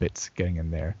cranberry bits getting in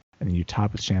there. And then you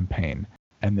top with champagne.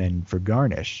 And then for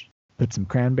garnish, put some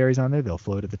cranberries on there. They'll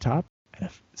float at the top. And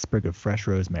a sprig of fresh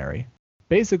rosemary.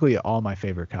 Basically, all my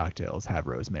favorite cocktails have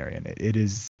rosemary in it. It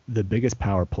is the biggest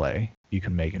power play you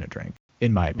can make in a drink,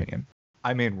 in my opinion.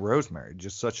 I mean, rosemary,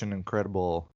 just such an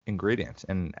incredible ingredient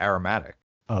and aromatic.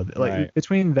 Oh, like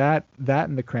between that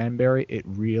and the cranberry, it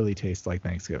really tastes like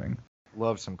Thanksgiving.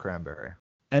 Love some cranberry.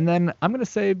 And then I'm going to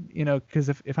say, because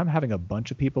if I'm having a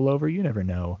bunch of people over, you never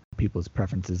know what people's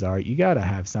preferences are. You got to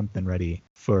have something ready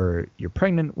for your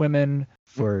pregnant women,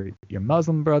 for your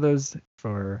Muslim brothers,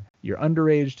 for your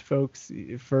underage folks,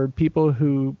 for people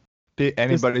who...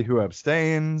 Anybody who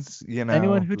abstains,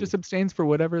 Anyone who just abstains for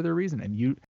whatever their reason. And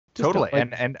you... Totally.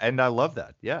 And I love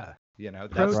that. Yeah.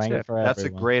 That's a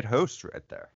great host right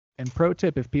there. And pro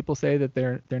tip, if people say that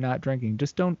they're not drinking,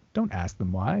 just don't ask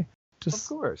them why. Just of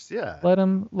course, yeah. Let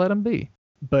them be.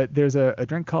 But there's a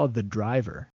drink called the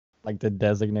Driver. Like the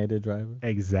designated driver?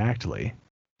 Exactly.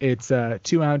 It's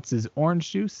 2 ounces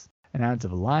orange juice, 1 ounce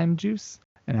of lime juice,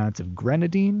 1 ounce of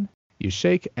grenadine. You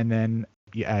shake, and then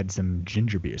you add some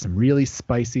ginger beer, some really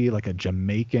spicy, like a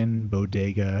Jamaican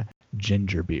bodega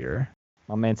ginger beer.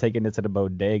 My man taking it to the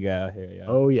bodega out here, yeah.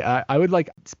 Oh, yeah. I would like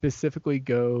specifically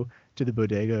go to the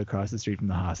bodega across the street from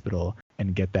the hospital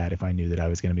and get that if I knew that I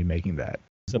was going to be making that.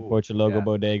 Support your local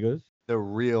bodegas. The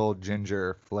real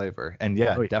ginger flavor. And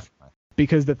definitely.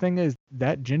 Because the thing is,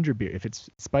 that ginger beer, if it's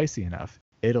spicy enough,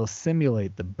 it'll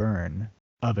simulate the burn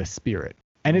of a spirit.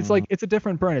 And it's like, it's a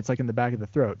different burn. It's like in the back of the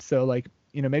throat. So like,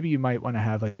 maybe you might want to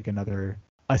have like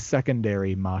a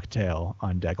secondary mocktail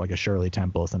on deck, like a Shirley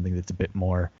Temple, something that's a bit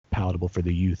more palatable for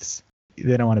the youths.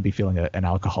 They don't want to be feeling an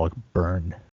alcoholic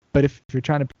burn. But if you're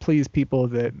trying to please people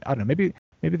that, I don't know, maybe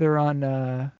they're on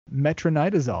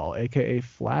metronidazole, aka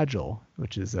Flagyl,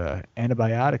 which is an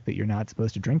antibiotic that you're not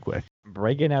supposed to drink with.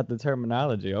 Breaking out the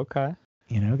terminology, okay.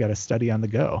 Got to study on the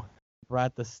go.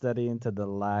 Brought the study into the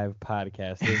live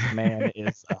podcast. This man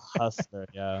is a hustler,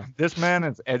 yeah. This man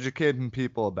is educating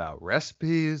people about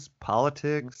recipes,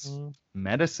 politics,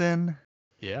 medicine.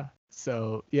 Yeah.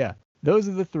 So, yeah, those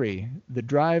are the 3. The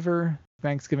Driver,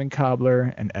 Thanksgiving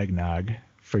Cobbler, and eggnog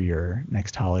for your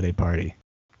next holiday party.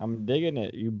 I'm digging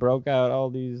it. You broke out all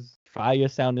these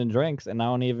fire-sounding drinks, and I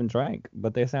don't even drink,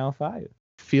 but they sound fire.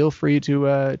 Feel free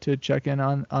to check in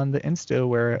on the Insta,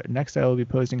 where next I will be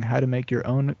posting how to make your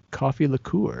own coffee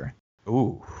liqueur.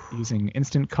 Ooh. Using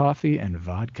instant coffee and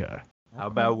vodka. How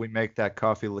about we make that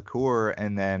coffee liqueur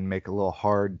and then make a little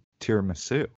hard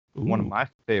tiramisu? Ooh. One of my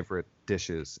favorite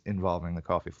dishes involving the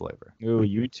coffee flavor. Ooh,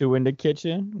 you two in the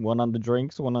kitchen, one on the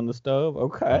drinks, one on the stove.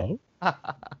 Okay.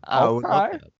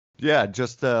 Okay. Yeah,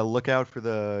 just look out for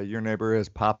the Your Neighbor Is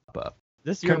pop-up.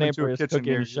 This Your Neighbor Is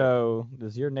cooking show.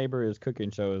 This Your Neighbor Is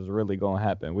cooking show is really gonna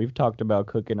happen. We've talked about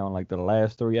cooking on like the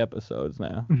last 3 episodes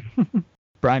now.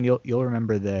 Brian, you'll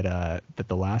remember that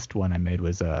the last one I made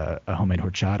was a homemade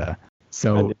horchata.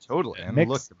 So totally, and it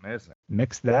looked amazing.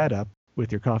 Mix that up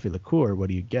with your coffee liqueur. What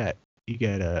do you get? You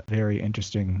get a very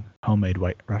interesting homemade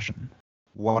White Russian.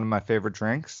 One of my favorite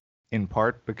drinks, in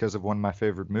part because of one of my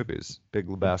favorite movies, Big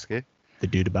Lebowski. The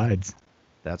Dude Abides.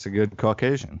 That's a good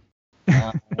Caucasian.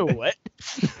 What?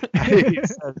 He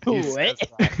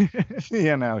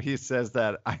says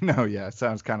that. I know, yeah, it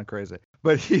sounds kind of crazy.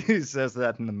 But he says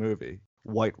that in the movie.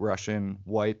 White Russian,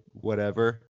 white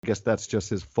whatever. I guess that's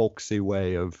just his folksy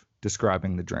way of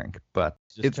describing the drink. But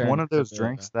it's one of those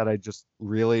drinks that I just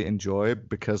really enjoy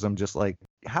because I'm just like,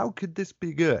 how could this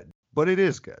be good? But it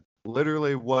is good.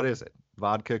 Literally, what is it?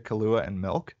 Vodka, Kahlua, and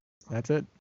milk? That's it.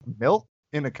 Milk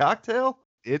in a cocktail?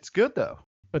 It's good, though.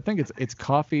 But think it's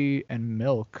coffee and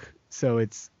milk So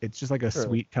it's just like a Sure.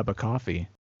 sweet cup of coffee.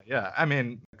 Yeah, I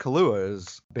mean, Kahlua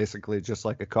is basically just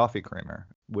like a coffee creamer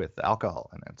with alcohol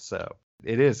in it. So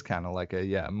it is kind of like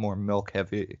a more milk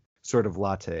heavy sort of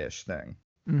latte-ish thing.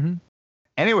 Mm-hmm.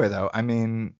 Anyway, though, I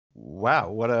mean, wow,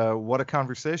 what a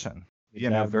conversation. We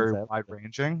dived Very into wide everything.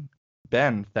 ranging.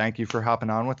 Ben, thank you for hopping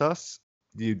on with us.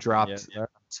 You dropped Yes, a sir.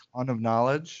 ton of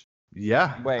knowledge.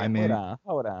 Yeah, Wait, I mean,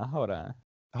 hold on.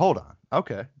 hold on.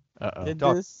 Okay. Uh-oh.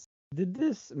 Dog. Did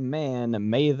this man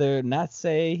Mather not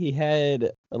say he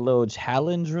had a little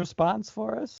challenge response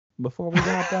for us before we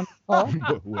got on the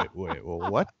call? wait,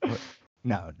 what?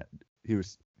 No, he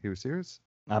was serious.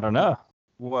 I don't know.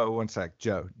 Whoa, one sec,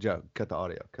 Joe, cut the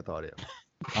audio.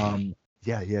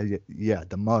 Yeah,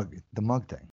 the mug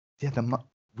thing. Yeah, the mug.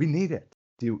 We need it.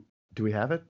 Do we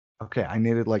have it? Okay, I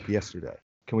need it like yesterday.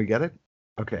 Can we get it?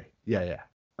 Okay, yeah.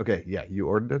 Okay, yeah, you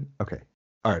ordered it? Okay.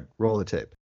 All right, roll the tape.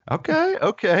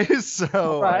 Okay, so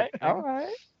All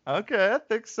right. Okay, I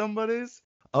think somebody's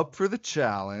up for the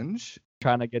challenge.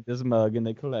 Trying to get this mug in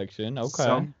the collection.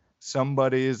 Okay.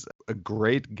 Somebody's a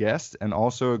great guest and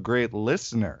also a great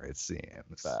listener, it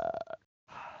seems.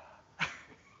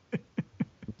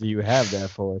 Do you have that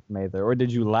for us, Mather? Or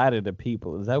did you lie to the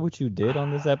people? Is that what you did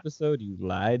on this episode? You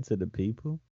lied to the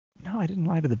people? No, I didn't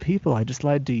lie to the people. I just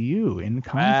lied to you in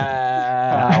confidence.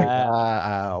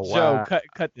 Wow. Joe,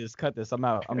 cut this. I'm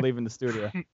out. I'm leaving the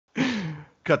studio.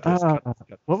 Cut this.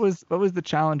 What was the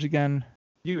challenge again?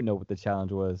 You know what the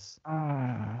challenge was.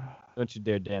 Don't you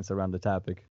dare dance around the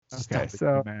topic. Okay,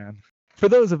 so man. For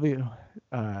those of you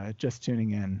just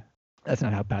tuning in, that's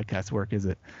not how podcasts work, is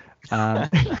it?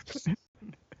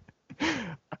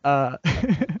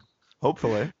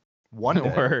 Hopefully. One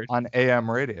day Word. on AM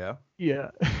radio.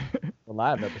 Yeah. The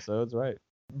live episodes, right?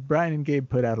 Brian and Gabe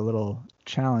put out a little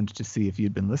challenge to see if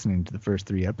you'd been listening to the first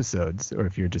 3 episodes or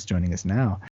if you're just joining us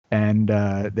now. And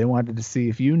they wanted to see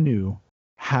if you knew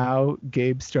how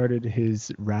Gabe started his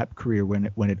rap career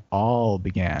when it all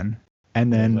began.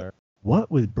 And then what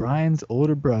was Brian's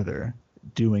older brother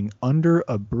doing under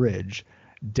a bridge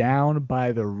down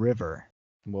by the river?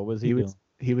 What was he doing?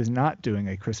 He was not doing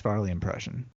a Chris Farley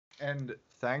impression. And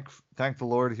thank the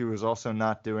Lord he was also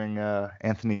not doing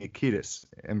Anthony Kiedis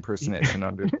impersonation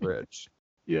under the bridge.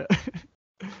 Yeah.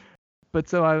 But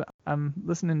so I'm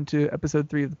listening to episode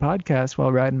 3 of the podcast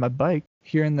while riding my bike,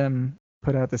 hearing them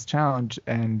put out this challenge,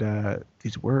 and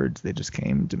these words, they just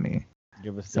came to me.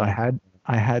 So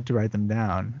I had to write them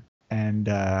down. And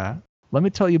let me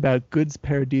tell you about Goods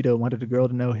Paradito wanted a girl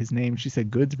to know his name. She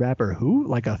said, Goods rapper who?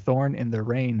 Like a thorn in the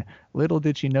rain. Little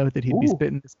did she know that he'd be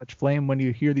spitting this much flame. When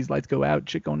you hear these lights go out,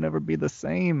 chick gon' never be the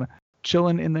same.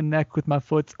 Chillin' in the neck with my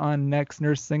foots on necks.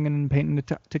 Nurse singing and painting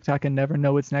the TikTok and never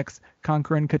know what's next.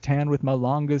 Conquering Catan with my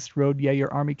longest road. Yeah,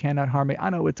 your army cannot harm me. I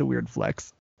know it's a weird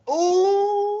flex.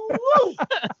 Oh,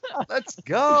 let's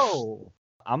go.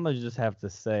 I'm going to just have to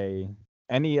say,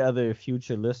 any other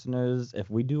future listeners, if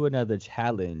we do another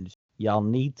challenge, y'all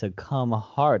need to come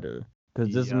harder.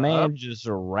 Because this man just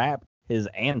rapped his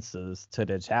answers to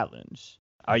the challenge.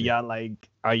 Are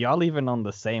y'all even on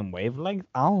the same wavelength?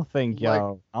 I don't think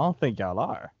y'all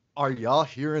are. Are y'all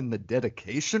hearing the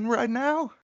dedication right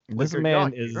now? This are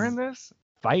man y'all is hearing this?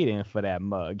 fighting for that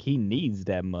mug. He needs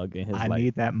that mug in his life. I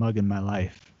need that mug in my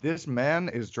life. This man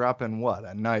is dropping what?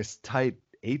 A nice tight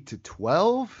 8 to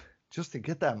 12 just to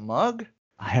get that mug?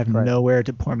 I have nowhere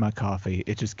to pour my coffee.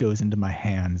 It just goes into my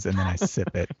hands and then I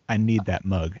sip it. I need that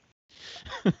mug.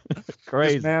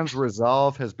 Crazy. This man's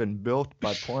resolve has been built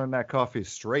by pouring that coffee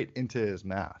straight into his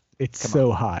mouth. It's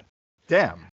so hot.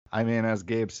 Damn. I mean, as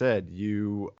Gabe said,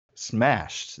 you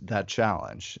smashed that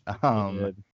challenge.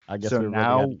 I guess so we really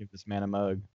now have to give this man a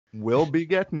mug. We'll be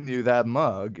getting you that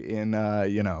mug in,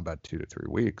 about 2 to 3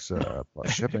 weeks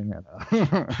plus shipping.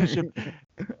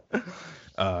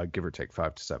 Give or take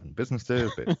 5 to 7 business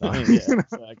days. Based on,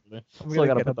 Exactly. Still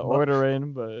got to put the order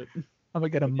in, but I'm gonna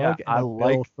get a mug and a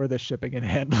bill for the shipping and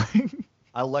handling.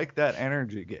 I like that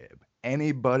energy, Gabe.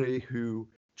 Anybody who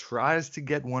tries to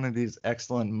get one of these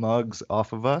excellent mugs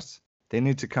off of us, they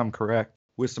need to come correct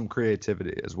with some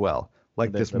creativity as well,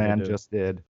 like this man just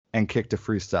did, and kicked a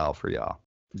freestyle for y'all.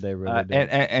 They really do.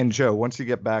 And Joe, once you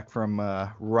get back from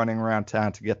running around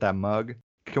town to get that mug,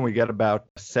 can we get about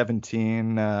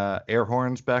 17 air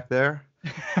horns back there?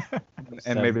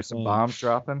 And maybe some bombs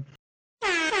dropping?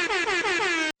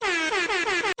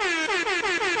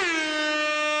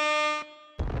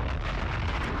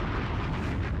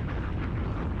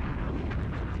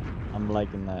 I'm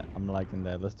liking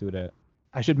that. Let's do that.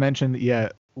 I should mention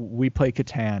that, we play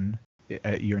Catan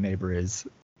at Your Neighbor Is.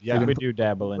 Yeah, we do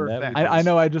dabble in that. I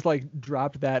know I just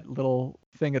dropped that little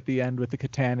thing at the end with the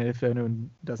Catan. If anyone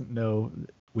doesn't know,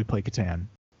 We play Catan.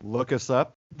 Look us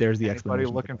up. There's the Anybody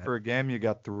explanation. looking for a game? You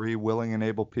got 3 willing and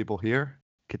able people here.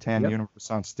 Catan Yep.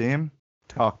 Universe on Steam.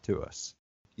 Talk to us.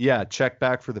 Yeah, check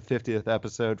back for the 50th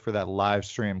episode for that live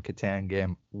stream Catan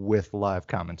game with live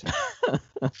commentary.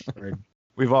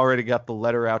 We've already got the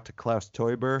letter out to Klaus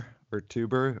Teuber, or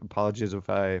Tuber. Apologies if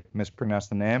I mispronounced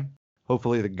the name.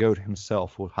 Hopefully the GOAT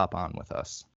himself will hop on with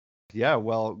us. Yeah,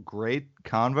 well, great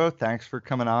convo. Thanks for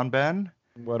coming on, Ben.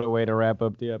 What a way to wrap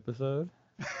up the episode.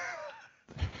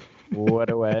 What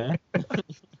a way.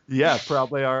 Yeah,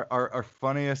 probably our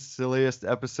funniest, silliest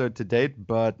episode to date,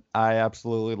 but I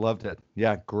absolutely loved it.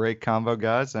 Yeah, great convo,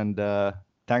 guys, and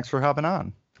thanks for hopping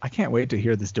on. I can't wait to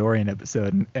hear this Dorian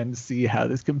episode and see how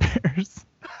this compares.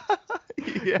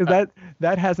 Yeah. Because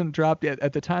that hasn't dropped yet.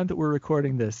 At the time that we're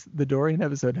recording this, the Dorian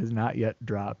episode has not yet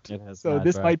dropped. It has So not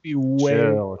this dropped. might be way.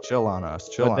 Chill on us.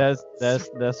 Chill But on us.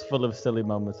 that's full of silly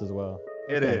moments as well.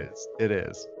 It is. It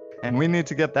is. And we need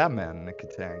to get that man in the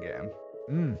Catan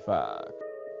game. Fuck.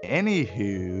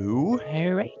 Anywho,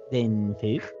 All right then,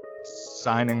 Faith.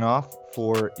 signing off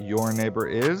for Your Neighbor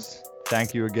Is.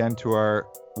 Thank you again to our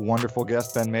wonderful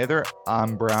guest, Ben Mather.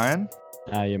 I'm Brian.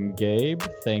 I am Gabe.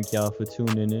 Thank y'all for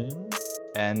tuning in,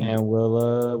 And and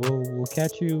we'll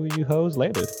catch you hoes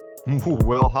later.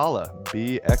 we'll holla.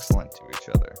 Be excellent to each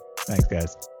other. Thanks,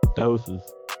 guys. Doses.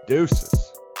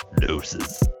 Deuces.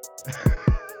 Doses.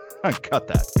 Cut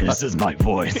that. This is my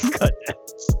voice.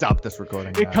 Stop this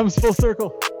recording. It now. comes full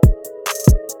circle.